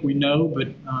don't think we know, but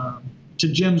to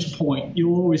Jim's point,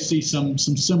 you'll always see some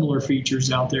similar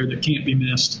features out there that can't be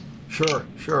missed. Sure.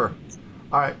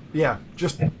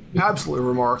 Just absolutely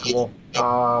remarkable. There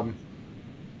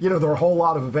are a whole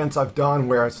lot of events I've done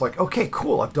where it's like, okay,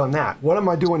 cool, I've done that. What am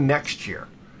I doing next year?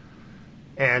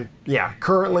 And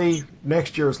currently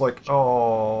next year is like,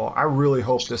 oh, I really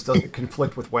hope this doesn't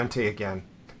conflict with Wente again.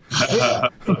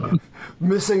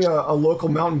 Missing a local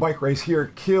mountain bike race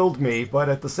here killed me, but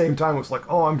at the same time, it was like,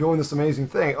 oh, I'm doing this amazing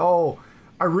thing. Oh,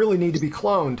 I really need to be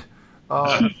cloned.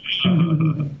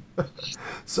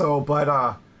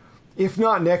 If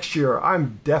not next year,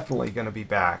 I'm definitely going to be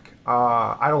back.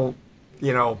 I don't,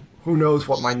 who knows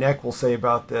what my neck will say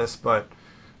about this, but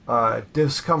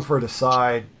discomfort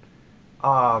aside,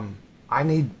 I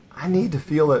need to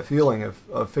feel that feeling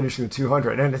of finishing the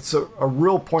 200. And it's a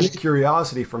real point of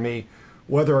curiosity for me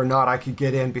whether or not I could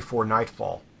get in before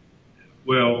nightfall.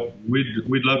 Well, we'd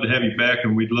love to have you back,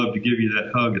 and we'd love to give you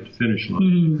that hug at the finish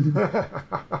line.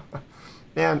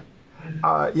 And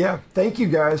thank you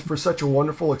guys for such a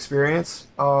wonderful experience.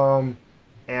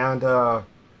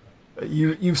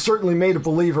 You've certainly made a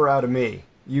believer out of me.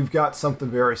 You've got something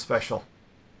very special.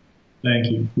 Thank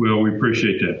you. Well, we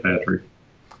appreciate that, Patrick.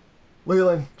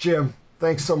 Leland, Jim,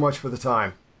 thanks so much for the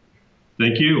time.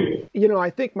 Thank you.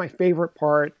 I think my favorite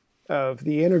part of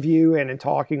the interview and in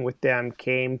talking with them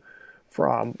came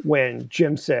from when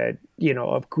Jim said,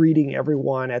 of greeting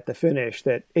everyone at the finish,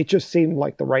 that it just seemed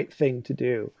like the right thing to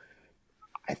do.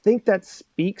 I think that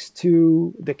speaks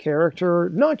to the character,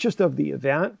 not just of the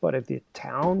event, but of the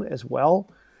town as well.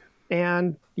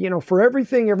 And, for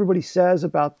everything everybody says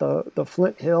about the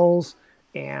Flint Hills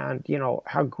and,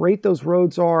 how great those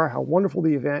roads are, how wonderful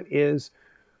the event is,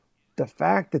 the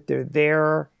fact that they're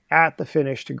there at the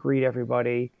finish to greet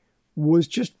everybody was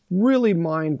just really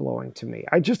mind-blowing to me.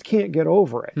 I just can't get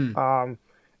over it.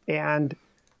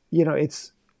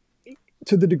 It's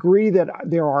to the degree that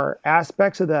there are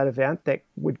aspects of that event that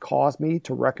would cause me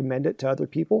to recommend it to other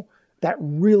people. That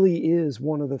really is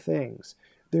one of the things.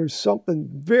 There's something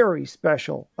very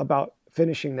special about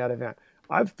finishing that event.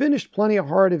 I've finished plenty of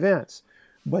hard events,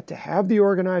 but to have the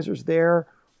organizers there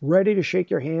ready to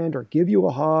shake your hand or give you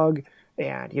a hug,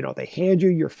 and they hand you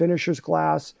your finisher's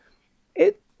glass,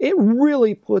 it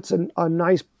really puts a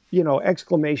nice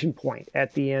exclamation point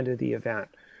at the end of the event.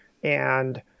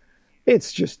 And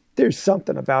it's just, there's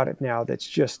something about it now that's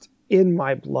just in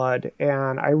my blood,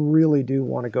 and I really do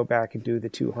want to go back and do the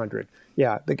 200.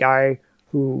 Yeah, the guy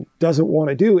who doesn't want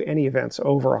to do any events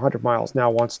over 100 miles now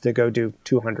wants to go do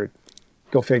 200.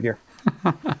 Go figure.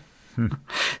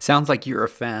 Sounds like you're a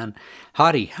fan.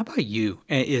 Hadi, how about you?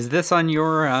 Is this on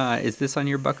your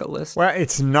bucket list? Well,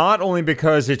 it's not only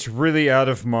because it's really out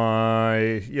of my,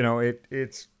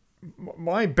 it's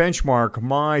my benchmark,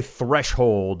 my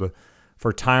threshold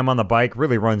for time on the bike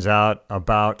really runs out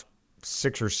about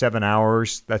 6 or 7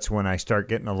 hours. That's when I start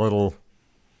getting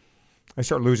I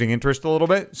start losing interest a little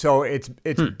bit. So it's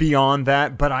beyond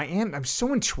that, but I'm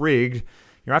so intrigued.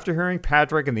 After hearing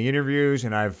Patrick and the interviews,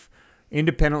 and I've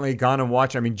independently gone and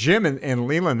watched. I mean, Jim and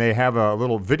Leland, they have a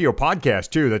little video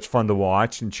podcast too that's fun to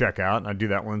watch and check out, and I do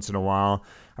that once in a while.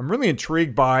 I'm really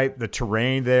intrigued by the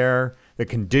terrain there, the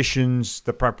conditions,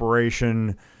 the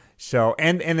preparation, so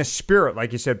and the spirit,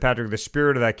 like you said, Patrick, the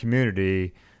spirit of that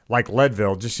community, like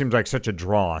Leadville, just seems like such a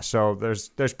draw. So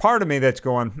there's part of me that's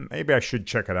going, maybe I should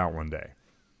check it out one day.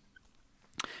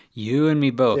 You and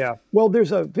me both. Yeah. Well,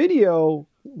 there's a video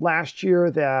last year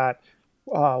that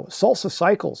Salsa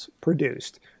Cycles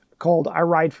produced called I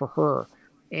Ride for Her,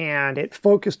 and it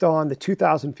focused on the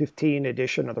 2015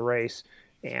 edition of the race,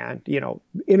 and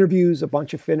interviews a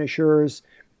bunch of finishers,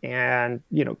 and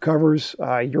covers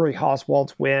Yuri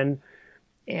Oswald's win,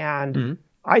 and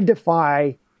I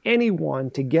defy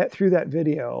anyone to get through that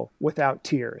video without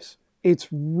tears. It's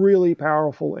really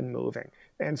powerful and moving,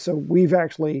 and so we've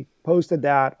actually posted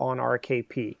that on our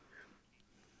KP.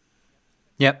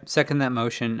 Yep, second that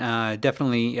motion.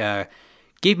 Definitely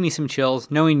gave me some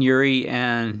chills knowing Yuri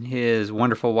and his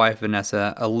wonderful wife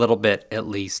Vanessa a little bit at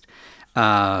least.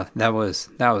 That was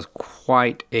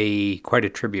quite a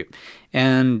tribute,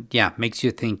 and yeah, makes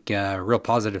you think real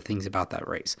positive things about that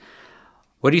race.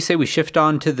 What do you say we shift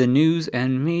on to the news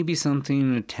and maybe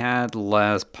something a tad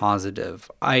less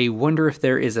positive? I wonder if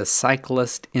there is a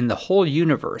cyclist in the whole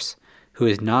universe who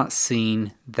has not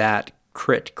seen that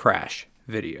crit crash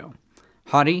video.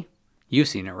 Hottie, you've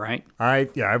seen it, right?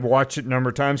 I've watched it a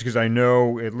number of times because I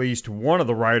know at least one of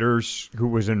the riders who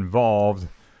was involved,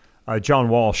 John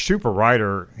Walsh, super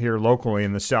rider here locally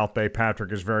in the South Bay.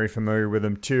 Patrick is very familiar with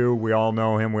him too. We all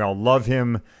know him. We all love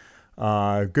him.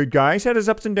 Good guy. He's had his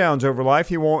ups and downs over life.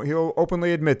 He'll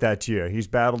openly admit that to you. He's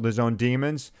battled his own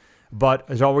demons, but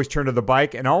has always turned to the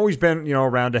bike and always been,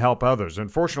 around to help others.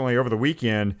 Unfortunately, over the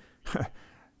weekend,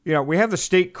 we have the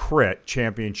state crit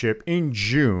championship in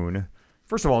June.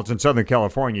 First of all, it's in Southern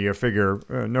California. You figure,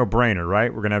 no brainer,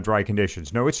 right? We're going to have dry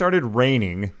conditions. No, it started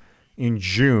raining in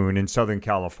June in Southern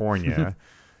California.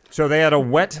 So they had a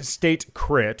wet state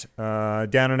crit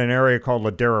down in an area called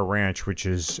Ladera Ranch, which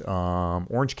is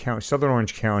Orange County, Southern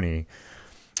Orange County.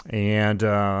 And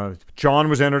John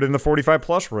was entered in the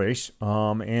 45-plus race.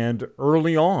 And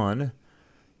early on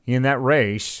in that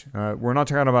race, we're not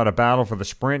talking about a battle for the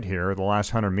sprint here, the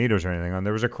last 100 meters or anything.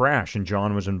 There was a crash, and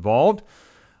John was involved.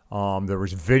 There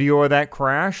was video of that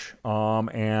crash,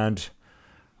 and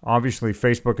obviously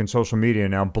Facebook and social media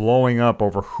now blowing up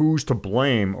over who's to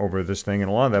blame over this thing, and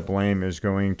a lot of that blame is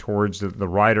going towards the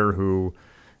rider who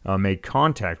made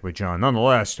contact with John.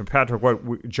 Nonetheless, Patrick,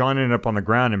 John ended up on the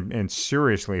ground and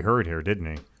seriously hurt here,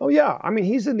 didn't he? Oh, yeah. I mean,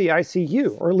 he's in the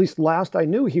ICU, or at least last I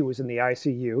knew he was in the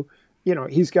ICU.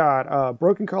 He's got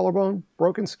broken collarbone,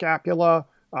 broken scapula,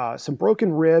 some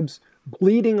broken ribs,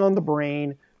 bleeding on the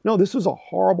brain. No, this was a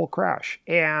horrible crash.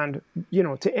 And,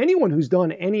 to anyone who's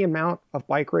done any amount of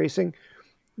bike racing,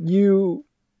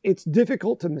 it's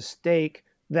difficult to mistake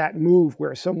that move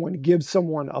where someone gives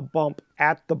someone a bump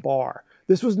at the bar.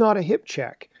 This was not a hip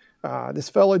check. This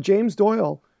fella, James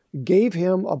Doyle, gave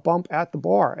him a bump at the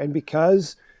bar. And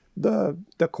because the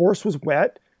course was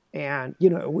wet and,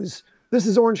 this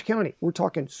is Orange County. We're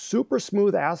talking super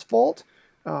smooth asphalt.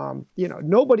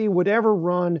 Nobody would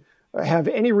ever have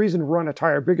any reason to run a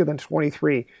tire bigger than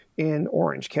 23 in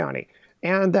Orange County.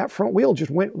 And that front wheel just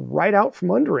went right out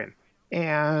from under him.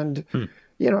 And,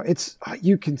 it's,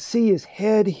 you can see his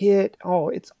head hit. Oh,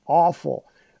 it's awful.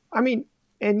 I mean,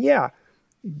 and yeah,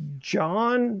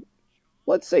 John,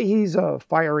 let's say he's a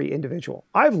fiery individual.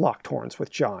 I've locked horns with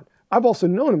John. I've also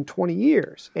known him 20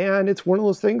 years. And it's one of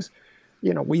those things,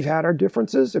 we've had our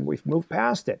differences and we've moved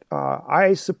past it.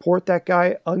 I support that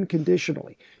guy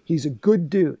unconditionally. He's a good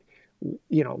dude.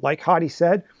 Like Hottie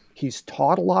said, he's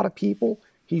taught a lot of people.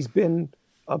 He's been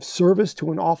of service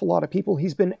to an awful lot of people.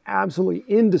 He's been absolutely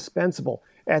indispensable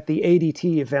at the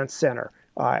ADT Event Center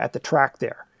at the track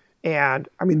there. And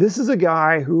I mean, this is a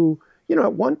guy who,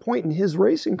 at one point in his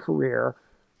racing career,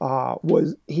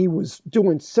 was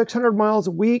doing 600 miles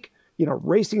a week,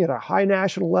 racing at a high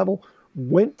national level,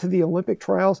 went to the Olympic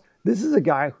trials. This is a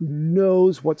guy who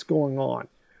knows what's going on.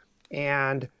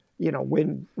 And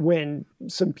when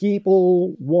some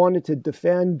people wanted to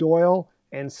defend Doyle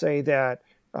and say that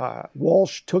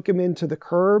Walsh took him into the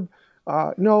curb,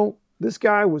 no, this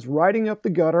guy was riding up the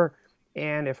gutter,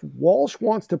 and if Walsh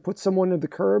wants to put someone in the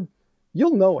curb,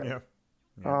 you'll know it. Yeah.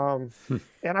 And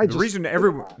the reason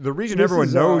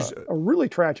everyone knows a really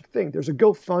tragic thing. There's a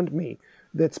GoFundMe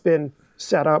that's been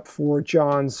set up for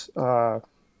John's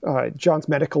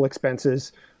medical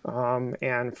expenses.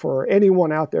 And for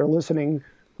anyone out there listening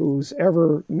who's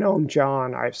ever known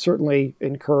John, I certainly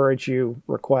encourage you,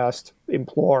 request,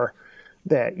 implore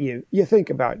that you think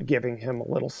about giving him a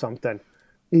little something.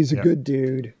 He's a good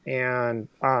dude, and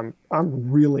I'm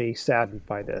really saddened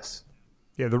by this.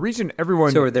 Yeah, the reason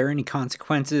everyone... So are there any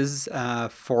consequences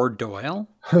for Doyle?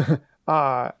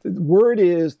 Word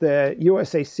is that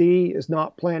USAC is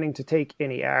not planning to take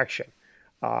any action.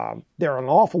 There are an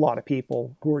awful lot of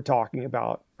people who are talking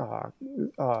about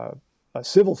a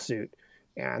civil suit,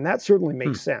 and that certainly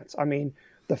makes sense. I mean,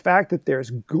 the fact that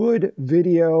there's good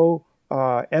video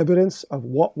evidence of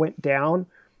what went down,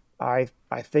 I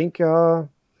think he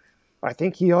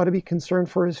ought to be concerned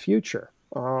for his future.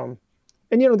 And,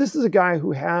 this is a guy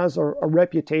who has a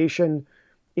reputation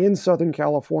in Southern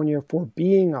California for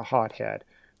being a hothead.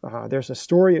 There's a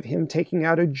story of him taking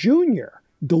out a junior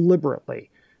deliberately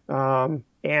and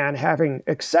having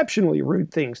exceptionally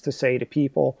rude things to say to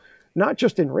people, not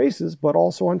just in races, but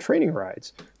also on training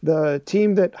rides. The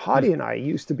team that Hadi and I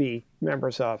used to be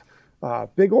members of,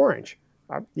 Big Orange,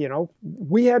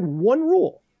 we had one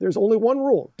rule. There's only one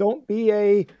rule. Don't be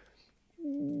a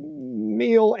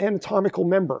male anatomical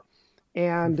member.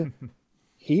 And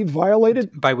he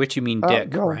violated... By which you mean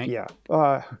dick, right? Yeah.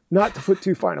 Not to put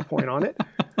too fine a point on it.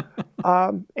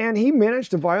 And he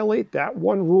managed to violate that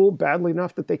one rule badly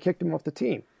enough that they kicked him off the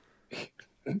team.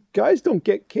 Guys don't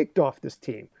get kicked off this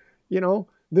team.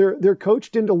 They're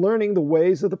coached into learning the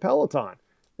ways of the peloton,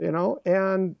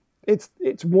 and it's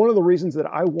one of the reasons that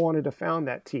I wanted to found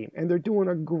that team. And they're doing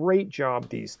a great job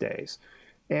these days.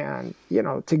 And,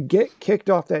 to get kicked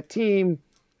off that team,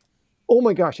 oh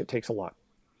my gosh, it takes a lot.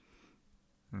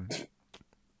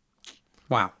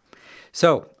 Wow.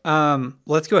 So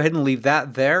let's go ahead and leave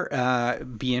that there.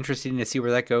 Be interesting to see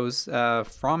where that goes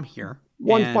from here.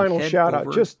 One final shout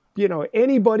out. Just,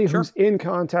 anybody Sure. who's in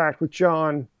contact with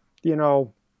John,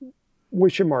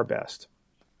 wish him our best.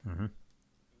 Mm-hmm.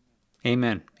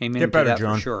 Amen. Amen Get to better, that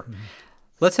John. for sure.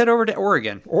 Let's head over to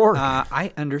Oregon. Oregon.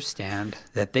 I understand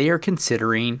that they are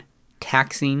considering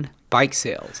taxing bike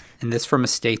sales, and this from a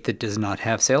state that does not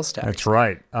have sales tax. That's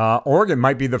right. Oregon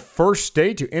might be the first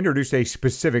state to introduce a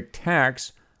specific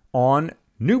tax on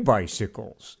new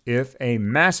bicycles if a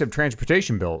massive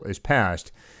transportation bill is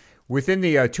passed. Within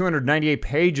the 298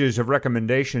 pages of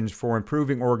recommendations for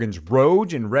improving Oregon's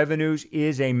roads and revenues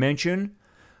is a mention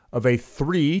of a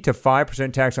 3 to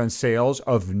 5% tax on sales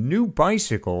of new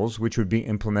bicycles, which would be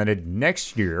implemented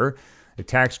next year. The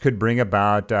tax could bring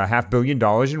about $500 million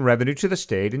in revenue to the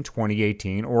state in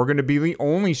 2018. Oregon to be the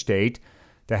only state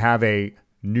to have a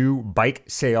new bike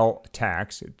sale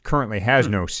tax. It currently has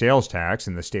no sales tax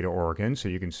in the state of Oregon, so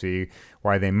you can see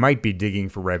why they might be digging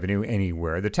for revenue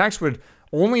anywhere. The tax would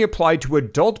only apply to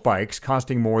adult bikes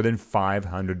costing more than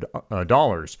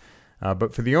 $500.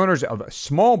 But for the owners of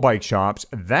small bike shops,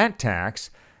 that tax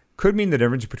could mean the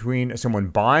difference between someone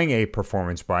buying a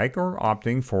performance bike or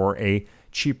opting for a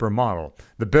cheaper model.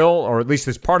 The bill, or at least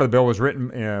this part of the bill, was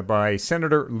written by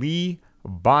Senator Lee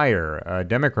Beyer, a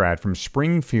Democrat from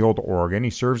Springfield, Oregon. He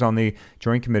serves on the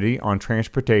Joint Committee on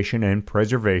Transportation and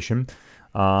Preservation.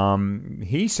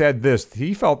 He said this.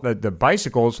 He felt that the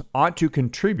bicycles ought to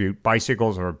contribute,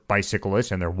 bicycles or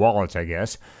bicyclists and their wallets, I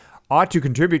guess, ought to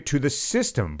contribute to the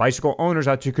system. Bicycle owners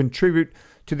ought to contribute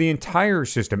to the entire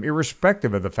system,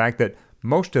 irrespective of the fact that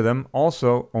most of them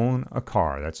also own a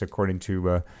car. That's according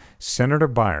to Senator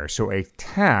Beyer. So a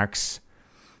tax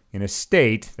in a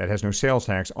state that has no sales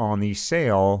tax on the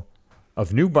sale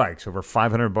of new bikes, over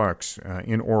 $500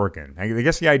 in Oregon. I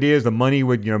guess the idea is the money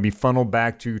would be funneled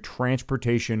back to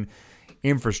transportation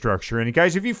infrastructure. And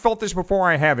guys, if you felt this before,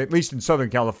 I have, at least in Southern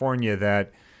California,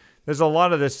 that there's a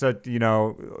lot of this that,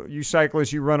 you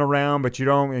cyclists, you run around, but you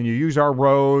don't, and you use our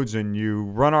roads and you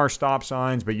run our stop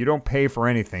signs, but you don't pay for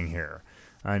anything here.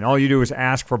 And all you do is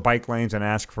ask for bike lanes and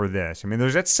ask for this. I mean,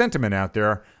 there's that sentiment out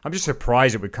there. I'm just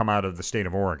surprised it would come out of the state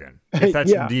of Oregon, if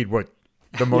that's indeed what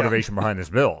the motivation behind this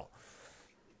bill.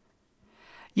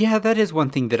 Yeah, that is one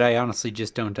thing that I honestly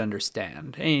just don't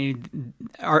understand.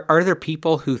 Are there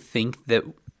people who think that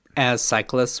as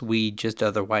cyclists we just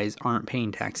otherwise aren't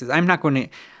paying taxes? I'm not going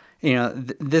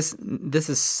to, this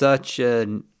is such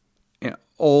an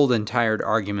old and tired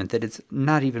argument that it's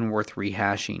not even worth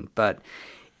rehashing. But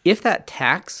if that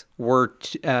tax were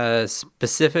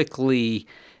specifically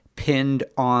pinned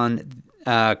on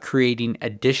creating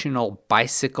additional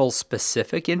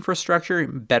bicycle-specific infrastructure,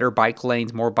 better bike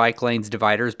lanes, more bike lanes,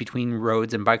 dividers between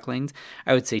roads and bike lanes,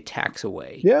 I would say tax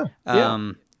away. Yeah.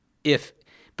 If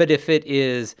it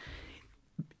is,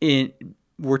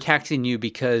 we're taxing you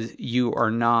because you are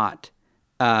not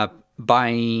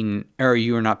buying, or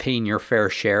you are not paying your fair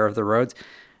share of the roads,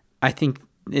 I think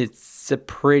it's a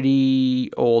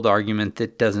pretty old argument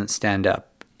that doesn't stand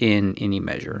up in any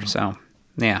measure. So,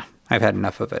 yeah, I've had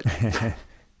enough of it.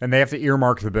 And they have to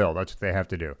earmark the bill. That's what they have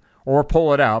to do. Or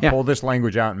pull it out, Yeah. pull this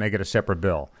language out and make it a separate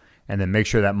bill. And then make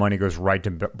sure that money goes right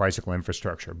to bicycle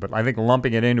infrastructure. But I think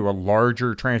lumping it into a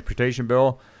larger transportation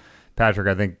bill, Patrick,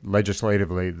 I think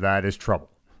legislatively that is trouble.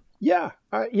 Yeah,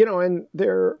 and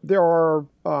there are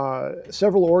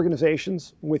several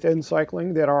organizations within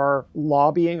cycling that are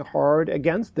lobbying hard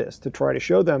against this to try to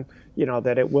show them,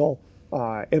 that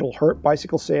it'll hurt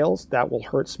bicycle sales, that will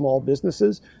hurt small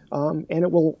businesses, and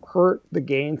it will hurt the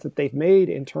gains that they've made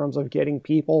in terms of getting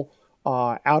people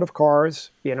out of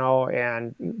cars,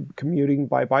 and commuting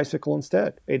by bicycle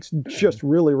instead. It's just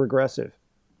really regressive.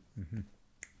 Mm-hmm.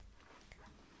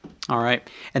 All right.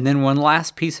 And then one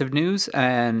last piece of news.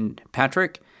 And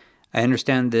Patrick, I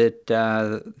understand that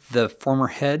the former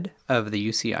head of the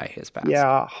UCI has passed.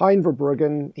 Yeah, Hein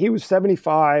Verbruggen. He was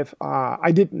 75.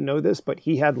 I didn't know this, but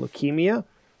he had leukemia,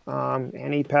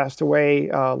 and he passed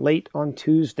away late on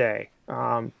Tuesday.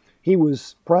 He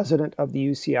was president of the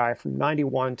UCI from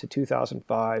 91 to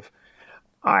 2005.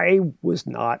 I was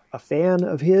not a fan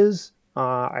of his.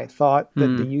 I thought that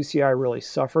the UCI really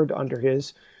suffered under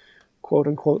his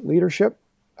quote-unquote leadership.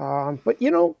 But,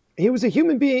 he was a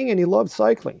human being and he loved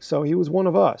cycling, so he was one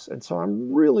of us. And so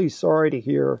I'm really sorry to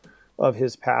hear of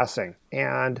his passing.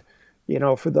 And,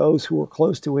 for those who were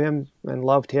close to him and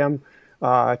loved him,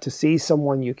 to see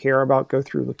someone you care about go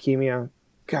through leukemia,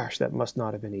 gosh, that must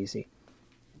not have been easy.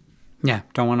 Yeah,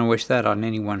 don't want to wish that on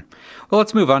anyone. Well,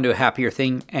 let's move on to a happier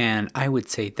thing, and I would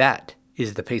say that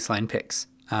is the Paceline picks.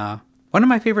 One of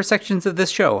my favorite sections of this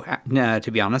show,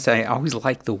 to be honest. I always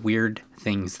like the weird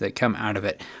things that come out of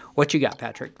it. What you got,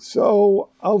 Patrick? So,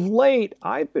 of late,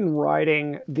 I've been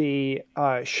riding the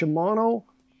Shimano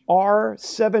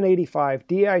R785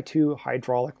 Di2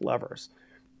 hydraulic levers.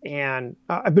 And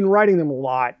I've been riding them a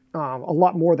lot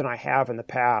more than I have in the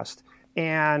past.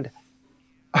 And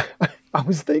I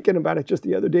was thinking about it just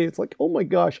the other day. It's like, oh my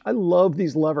gosh, I love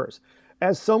these levers.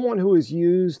 As someone who has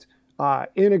used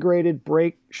integrated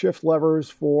brake shift levers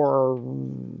for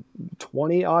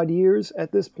 20 odd years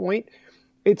at this point,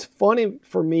 it's funny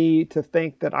for me to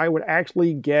think that I would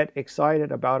actually get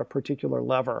excited about a particular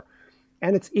lever.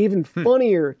 And it's even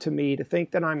funnier to me to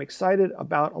think that I'm excited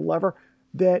about a lever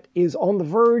that is on the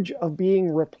verge of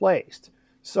being replaced.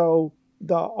 So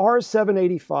the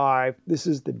R785, this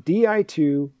is the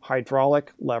Di2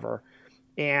 hydraulic lever,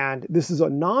 and this is a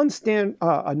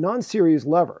non-series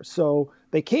lever. So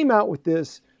they came out with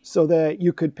this so that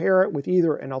you could pair it with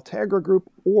either an Ultegra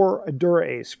group or a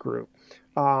Dura-Ace group.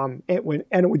 It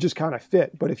would just kind of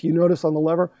fit. But if you notice on the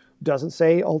lever, it doesn't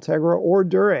say Ultegra or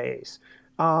Dura-Ace.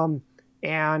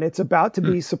 And it's about to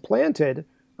be supplanted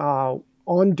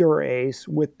on Dura-Ace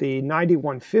with the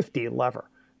 9150 lever.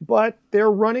 But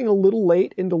they're running a little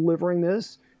late in delivering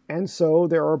this. And so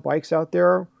there are bikes out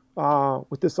there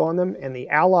with this on them. And the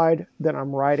Allied that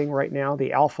I'm riding right now,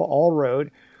 the Alpha All-Road,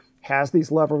 has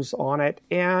these levers on it.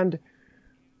 And,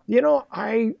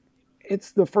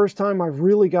 it's the first time I've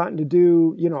really gotten to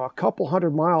do, a couple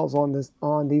 100 miles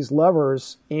on these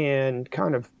levers in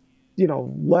kind of,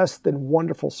 less than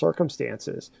wonderful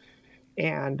circumstances.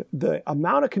 And the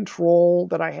amount of control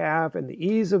that I have and the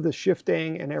ease of the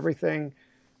shifting and everything,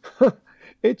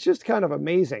 it's just kind of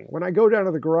amazing. When I go down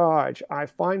to the garage, I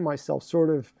find myself sort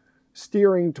of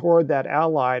steering toward that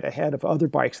Allied ahead of other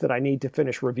bikes that I need to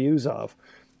finish reviews of.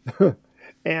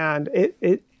 And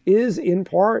it is in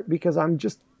part because I'm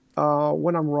just,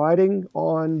 when I'm riding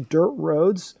on dirt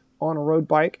roads on a road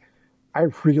bike, I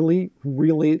really,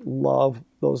 really love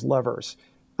those levers.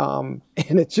 And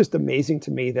it's just amazing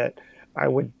to me that I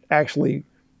would actually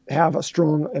have a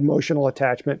strong emotional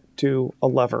attachment to a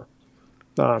lever.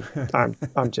 I'm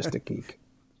just a geek.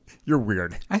 You're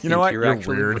weird. I think you're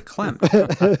actually weird. verklempt.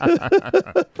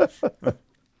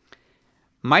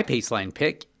 My Paceline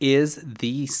pick is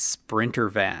the Sprinter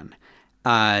van.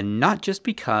 Not just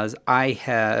because I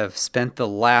have spent the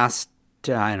last,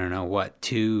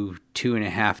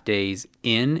 2.5 days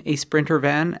in a Sprinter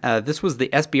van. This was the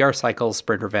SBR Cycle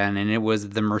Sprinter van, and it was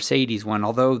the Mercedes one.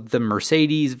 Although the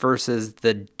Mercedes versus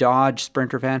the Dodge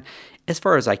Sprinter van, as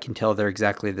far as I can tell, they're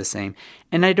exactly the same.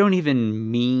 And I don't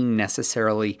even mean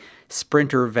necessarily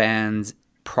Sprinter vans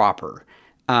proper.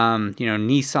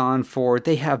 Nissan, Ford,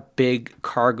 they have big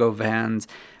cargo vans.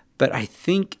 But I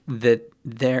think that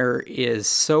there is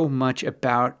so much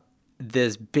about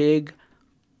this big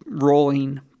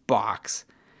rolling box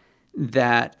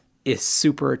that is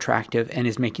super attractive and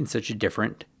is making such a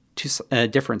difference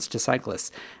difference to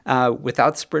cyclists.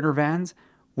 Without Sprinter vans,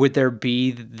 would there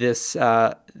be this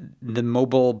the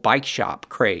mobile bike shop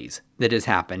craze that has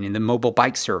happened in the mobile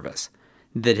bike service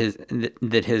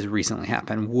that has recently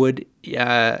happened? Would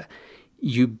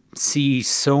you see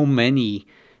so many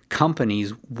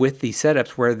companies with these setups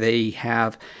where they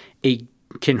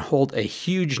can hold a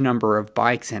huge number of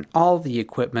bikes and all the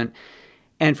equipment?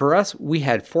 And for us, we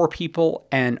had 4 people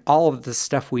and all of the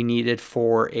stuff we needed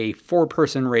for a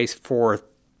 4-person race for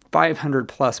 500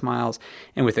 plus miles.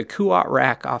 And with a Kuat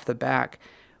rack off the back,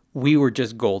 we were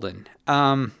just golden.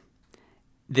 They're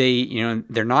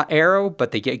not aero,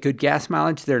 but they get good gas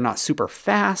mileage. They're not super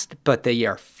fast, but they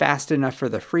are fast enough for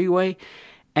the freeway.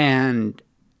 And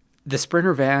the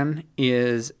Sprinter van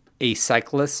is a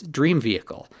cyclist's dream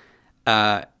vehicle.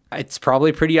 It's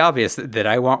probably pretty obvious that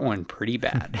I want one pretty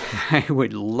bad. I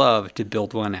would love to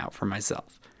build one out for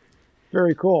myself.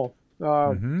 Very cool.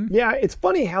 Yeah, it's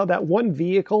funny how that one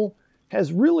vehicle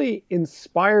has really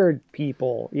inspired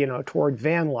people, toward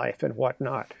van life and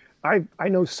whatnot. I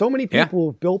know so many people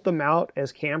who've built them out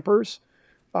as campers.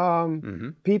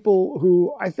 People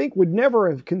who I think would never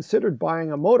have considered buying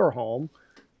a motorhome,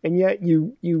 and yet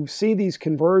you see these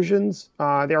conversions.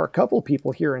 There are a couple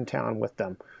people here in town with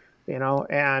them,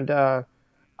 and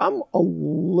I'm a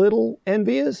little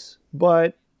envious,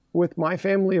 but with my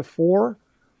family of 4,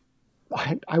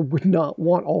 I would not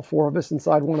want all 4 of us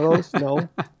inside one of those.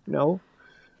 No.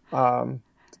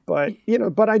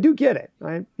 But I do get it.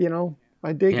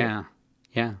 I dig it.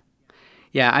 Yeah.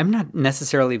 I'm not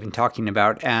necessarily even talking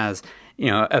about as,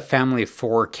 a family of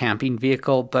 4 camping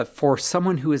vehicle, but for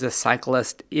someone who is a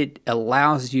cyclist, it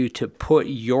allows you to put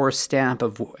your stamp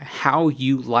of how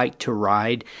you like to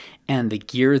ride and the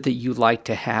gear that you like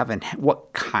to have and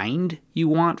what kind you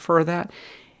want for that,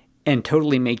 and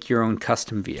totally make your own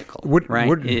custom vehicle,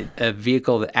 a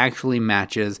vehicle that actually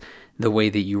matches the way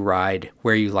that you ride,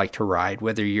 where you like to ride,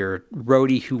 whether you're a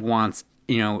roadie who wants,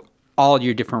 all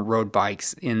your different road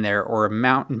bikes in there or a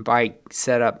mountain bike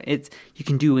setup. You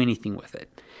can do anything with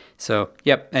it. So,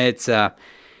 it's a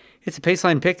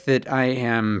Paceline pick that I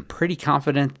am pretty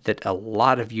confident that a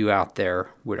lot of you out there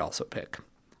would also pick.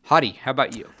 Hadi, how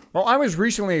about you? Well, I was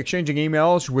recently exchanging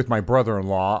emails with my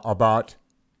brother-in-law about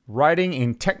riding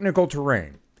in technical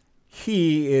terrain.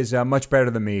 He is much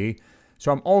better than me,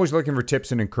 so I'm always looking for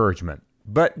tips and encouragement.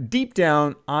 But deep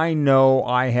down, I know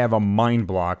I have a mind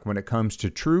block when it comes to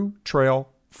true trail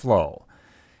flow.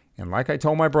 And like I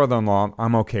told my brother-in-law,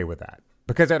 I'm okay with that.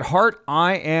 Because at heart,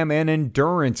 I am an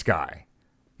endurance guy.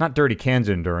 Not Dirty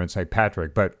Kansas endurance like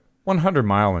Patrick, but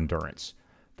 100-mile endurance.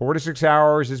 4 to 6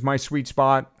 hours is my sweet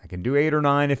spot. I can do 8 or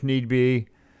 9 if need be.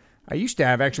 I used to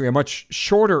have actually a much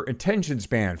shorter attention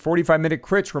span. 45-minute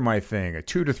crits were my thing. A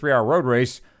 2 to 3 hour road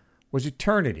race was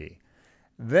eternity.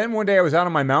 Then one day I was out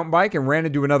on my mountain bike and ran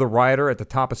into another rider at the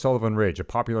top of Sullivan Ridge, a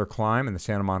popular climb in the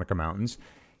Santa Monica Mountains.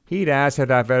 He'd asked had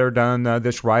I ever done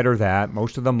this ride or that,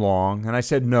 most of them long, and I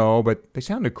said no, but they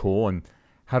sounded cool, and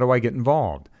how do I get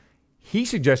involved? He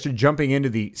suggested jumping into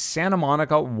the Santa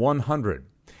Monica 100.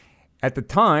 At the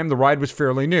time, the ride was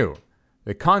fairly new.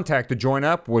 The contact to join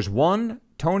up was one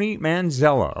Tony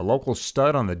Manzella, a local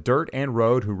stud on the dirt and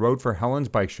road who rode for Helen's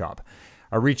Bike Shop.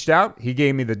 I reached out, he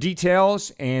gave me the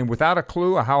details, and without a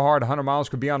clue of how hard 100 miles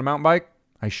could be on a mountain bike,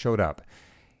 I showed up.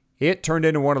 It turned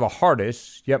into one of the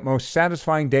hardest, yet most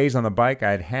satisfying days on the bike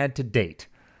I had had to date.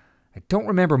 I don't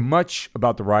remember much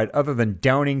about the ride other than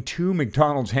downing 2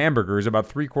 McDonald's hamburgers about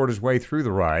 3/4 way through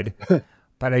the ride,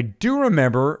 but I do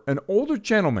remember an older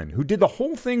gentleman who did the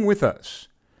whole thing with us.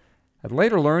 I'd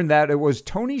later learned that it was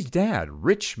Tony's dad,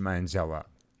 Rich Manzella.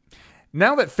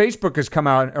 Now that Facebook has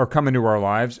come into our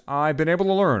lives, I've been able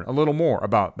to learn a little more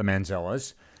about the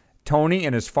Manzellas. Tony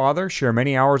and his father share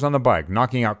many hours on the bike,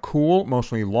 knocking out cool,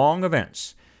 mostly long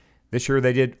events. This year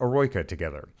they did Eroica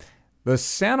together. The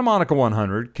Santa Monica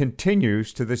 100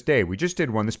 continues to this day. We just did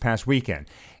one this past weekend.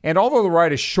 And although the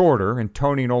ride is shorter and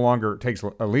Tony no longer takes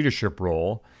a leadership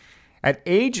role, at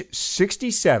age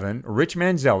 67, Rich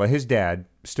Manzella, his dad,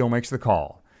 still makes the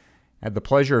call. I had the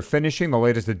pleasure of finishing the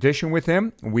latest edition with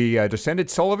him. We descended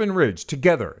Sullivan Ridge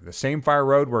together, the same fire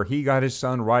road where he got his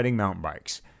son riding mountain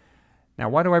bikes. Now,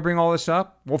 why do I bring all this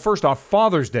up? Well, first off,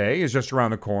 Father's Day is just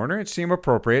around the corner. It seemed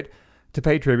appropriate to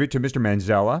pay tribute to Mr.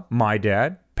 Manzella, my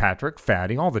dad, Patrick,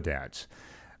 Fatty, all the dads.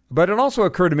 But it also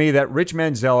occurred to me that Rich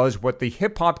Manzella is what the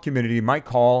hip-hop community might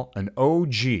call an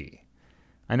OG.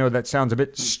 I know that sounds a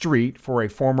bit street for a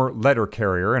former letter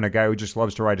carrier and a guy who just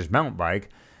loves to ride his mountain bike,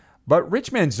 but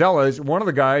Rich Manzella is one of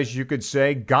the guys you could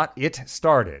say got it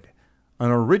started. An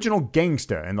original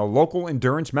gangsta in the local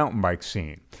endurance mountain bike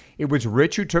scene. It was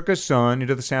Rich who took his son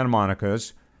into the Santa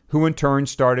Monicas, who in turn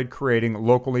started creating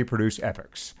locally produced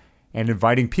epics and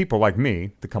inviting people like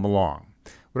me to come along.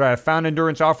 Would I have found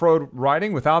endurance off-road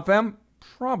riding without them?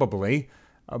 Probably,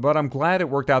 but I'm glad it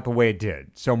worked out the way it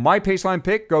did. So my Paceline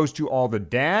pick goes to all the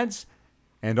dads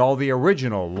and all the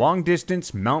original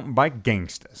long-distance mountain bike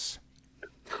gangstas.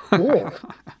 Cool.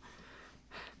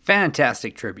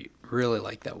 Fantastic tribute. Really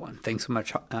like that one. Thanks so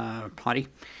much, Hottie.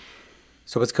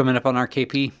 So what's coming up on our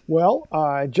KP? Well,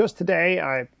 just today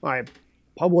I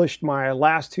published my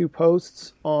last two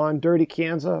posts on Dirty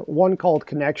Kansas. One called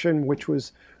Connection, which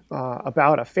was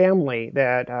about a family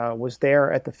that was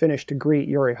there at the finish to greet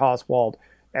Yuri Oswald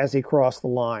as he crossed the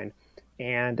line.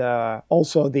 And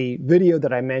also the video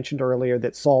that I mentioned earlier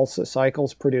that Salsa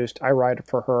Cycles produced, I ride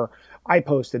for her. I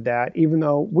posted that, even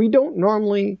though we don't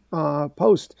normally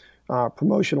post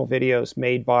promotional videos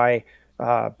made by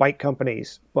bike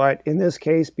companies. But in this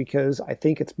case, because I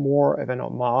think it's more of an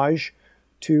homage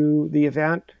to the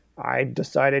event, I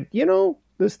decided,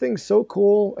 this thing's so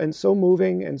cool and so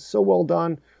moving and so well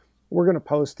done, we're going to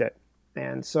post it.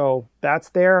 And so that's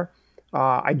there.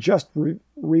 I just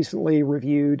recently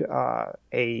reviewed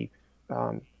a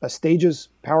Stages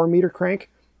power meter crank,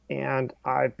 and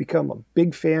I've become a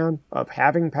big fan of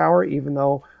having power, even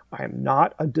though I am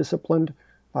not a disciplined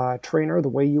trainer the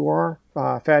way you are,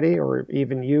 Fatty, or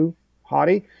even you,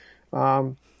 Hottie.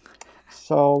 But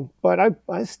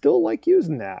I still like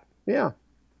using that. Yeah.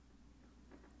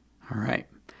 All right.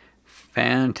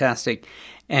 Fantastic.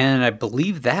 And I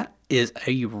believe that is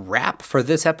a wrap for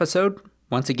this episode.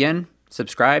 Once again,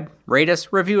 subscribe, rate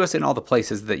us, review us in all the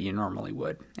places that you normally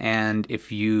would. And if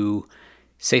you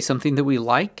say something that we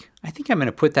like, I think I'm going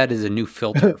to put that as a new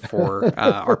filter for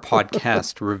our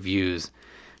podcast reviews.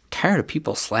 I'm tired of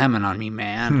people slamming on me,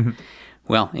 man.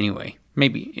 Well, anyway,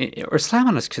 maybe, or slam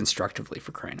on us constructively,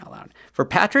 for crying out loud. For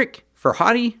Patrick, for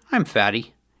Hottie, I'm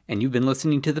Fatty, and you've been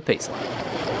listening to The Paceline.